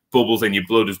of bubbles in your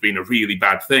blood as being a really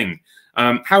bad thing.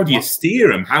 How do you steer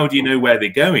them? How do you know where they're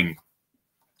going?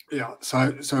 Yeah,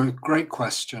 so great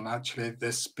question, actually,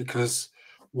 this, because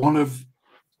one of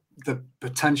the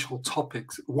potential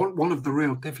topics, one of the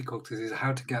real difficulties is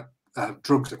how to get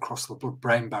drugs across the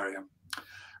blood-brain barrier.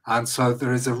 And so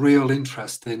there is a real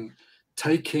interest in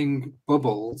taking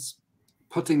bubbles,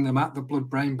 putting them at the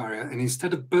blood-brain barrier, and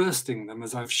instead of bursting them,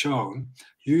 as I've shown,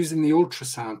 using the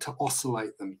ultrasound to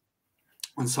oscillate them.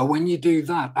 And so when you do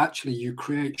that, actually you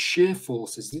create shear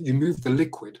forces. You move the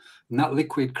liquid, and that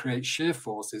liquid creates shear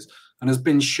forces, and has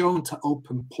been shown to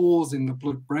open pores in the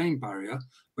blood-brain barrier,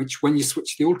 which when you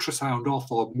switch the ultrasound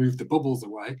off or move the bubbles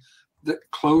away, that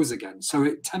close again. So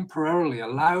it temporarily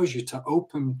allows you to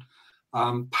open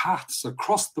paths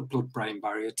across the blood-brain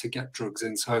barrier to get drugs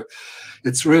in. So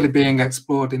it's really being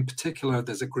explored. In particular,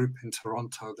 there's a group in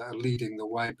Toronto that are leading the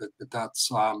way, but that's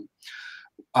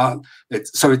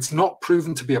so it's not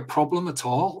proven to be a problem at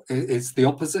all. It's the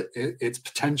opposite. It's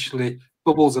potentially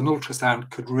bubbles and ultrasound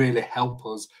could really help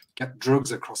us get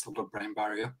drugs across the blood-brain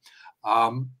barrier.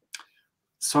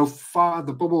 So far,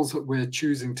 the bubbles that we're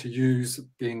choosing to use,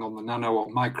 being on the nano or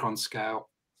micron scale,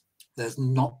 there's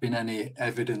not been any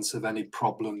evidence of any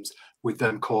problems with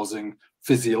them causing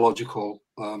physiological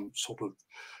sort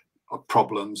of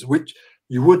problems, which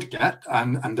you would get,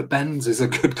 and the bends is a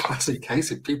good classic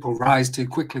case. If people rise too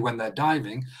quickly when they're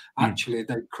diving, actually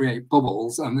they create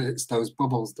bubbles, and it's those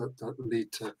bubbles that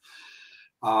lead to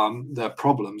their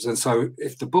problems. And so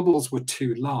if the bubbles were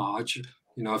too large,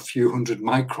 you know, a few hundred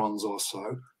microns or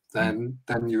so, then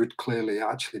you would clearly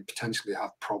actually potentially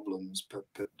have problems. But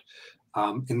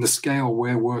in the scale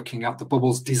we're working at, the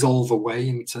bubbles dissolve away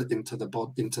into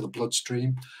the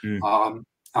bloodstream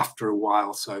after a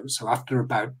while. So after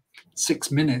about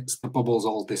 6 minutes, the bubbles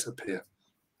all disappear.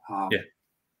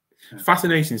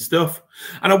 Fascinating stuff.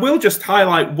 And I will just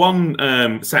highlight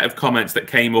one set of comments that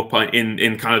came up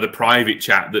in kind of the private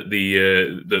chat that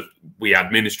that we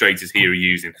administrators here are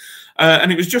using,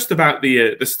 and it was just about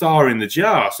the star in the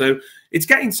jar. So it's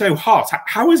getting so hot.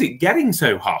 How is it getting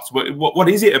so hot? What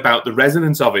is it about the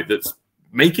resonance of it that's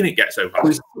making it get so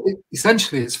hot?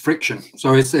 Essentially, it's friction.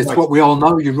 So it's right. What we all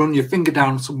know. You run your finger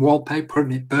down some wallpaper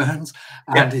and it burns.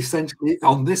 And essentially,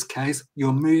 on this case,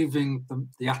 you're moving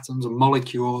the atoms and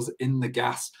molecules in the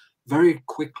gas very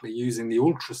quickly using the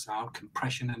ultrasound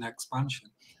compression and expansion.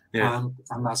 And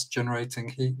that's generating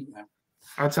heat.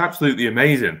 That's absolutely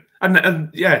amazing. And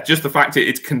yeah, just the fact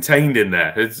it's contained in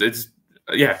there. It's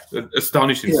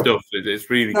astonishing stuff. It's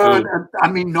really cool. I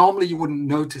mean, normally you wouldn't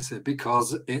notice it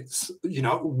because it's, you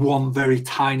know, one very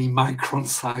tiny micron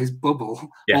sized bubble.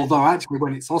 Although actually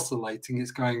when it's oscillating,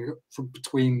 it's going from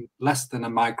between less than a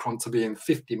micron to being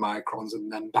 50 microns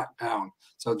and then back down.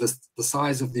 So the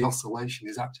size of the oscillation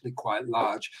is actually quite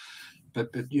large. But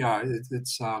yeah,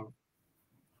 it's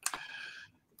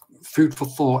food for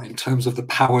thought in terms of the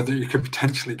power that you could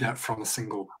potentially get from a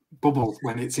single bubble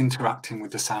when it's interacting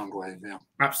with the sound wave.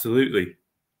 Absolutely.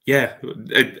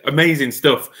 Amazing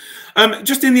stuff.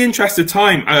 Just in the interest of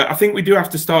time, I think we do have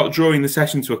to start drawing the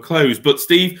session to a close, but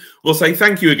Steve, we'll say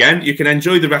thank you again. You can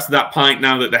enjoy the rest of that pint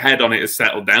now that the head on it has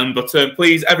settled down, but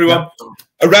please, everyone,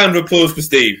 a round of applause for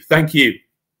Steve. Thank you.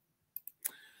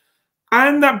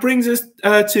 And that brings us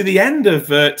to the end of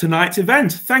tonight's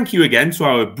event. Thank you again to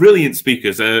our brilliant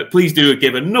speakers. Please do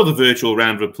give another virtual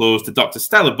round of applause to Dr.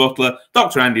 Stella Butler,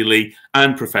 Dr. Andy Lee,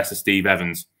 and Professor Steve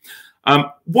Evans.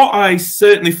 What I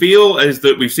certainly feel is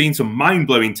that we've seen some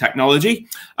mind-blowing technology.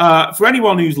 For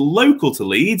anyone who's local to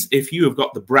Leeds, if you have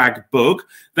got the Bragg bug,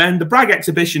 then the Bragg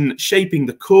exhibition Shaping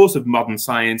the Course of Modern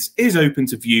Science is open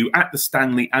to view at the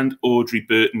Stanley and Audrey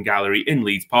Burton Gallery in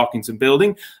Leeds Parkinson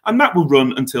Building, and that will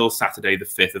run until Saturday the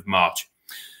 5th of March.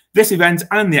 This event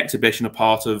and the exhibition are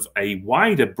part of a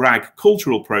wider Bragg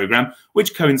cultural programme,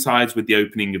 which coincides with the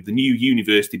opening of the new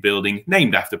university building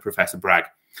named after Professor Bragg.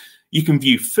 You can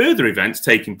view further events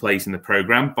taking place in the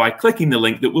programme by clicking the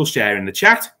link that we'll share in the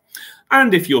chat.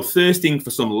 And if you're thirsting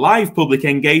for some live public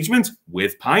engagement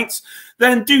with pints,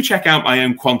 then do check out my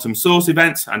own Quantum Source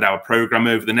events and our programme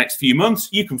over the next few months.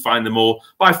 You can find them all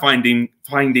by finding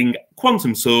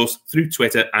Quantum Source through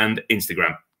Twitter and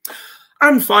Instagram.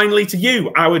 And finally, to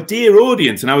you, our dear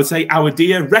audience, and I would say our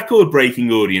dear record-breaking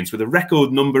audience with a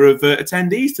record number of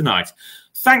attendees tonight.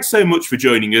 Thanks so much for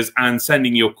joining us and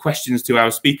sending your questions to our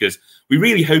speakers. We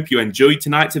really hope you enjoyed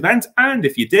tonight's event, and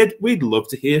if you did, we'd love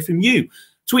to hear from you.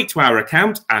 Tweet to our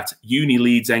account at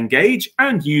UniLeadsEngage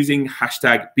and using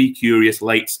hashtag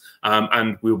BeCuriousLates,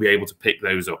 and we'll be able to pick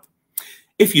those up.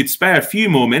 If you'd spare a few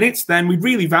more minutes, then we'd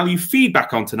really value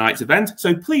feedback on tonight's event,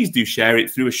 so please do share it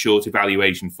through a short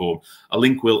evaluation form. A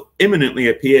link will imminently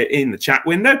appear in the chat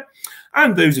window,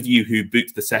 and those of you who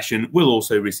booked the session will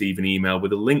also receive an email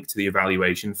with a link to the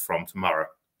evaluation from tomorrow.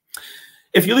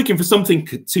 If you're looking for something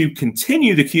to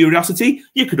continue the curiosity,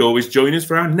 you could always join us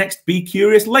for our next Be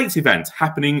Curious Late event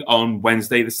happening on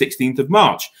Wednesday, the 16th of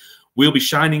March. We'll be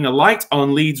shining a light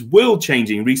on Leeds'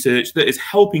 world-changing research that is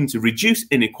helping to reduce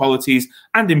inequalities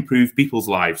and improve people's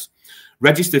lives.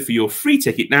 Register for your free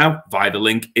ticket now via the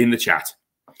link in the chat.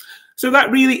 So that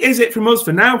really is it from us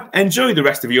for now. Enjoy the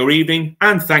rest of your evening,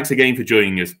 and thanks again for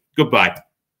joining us. Goodbye.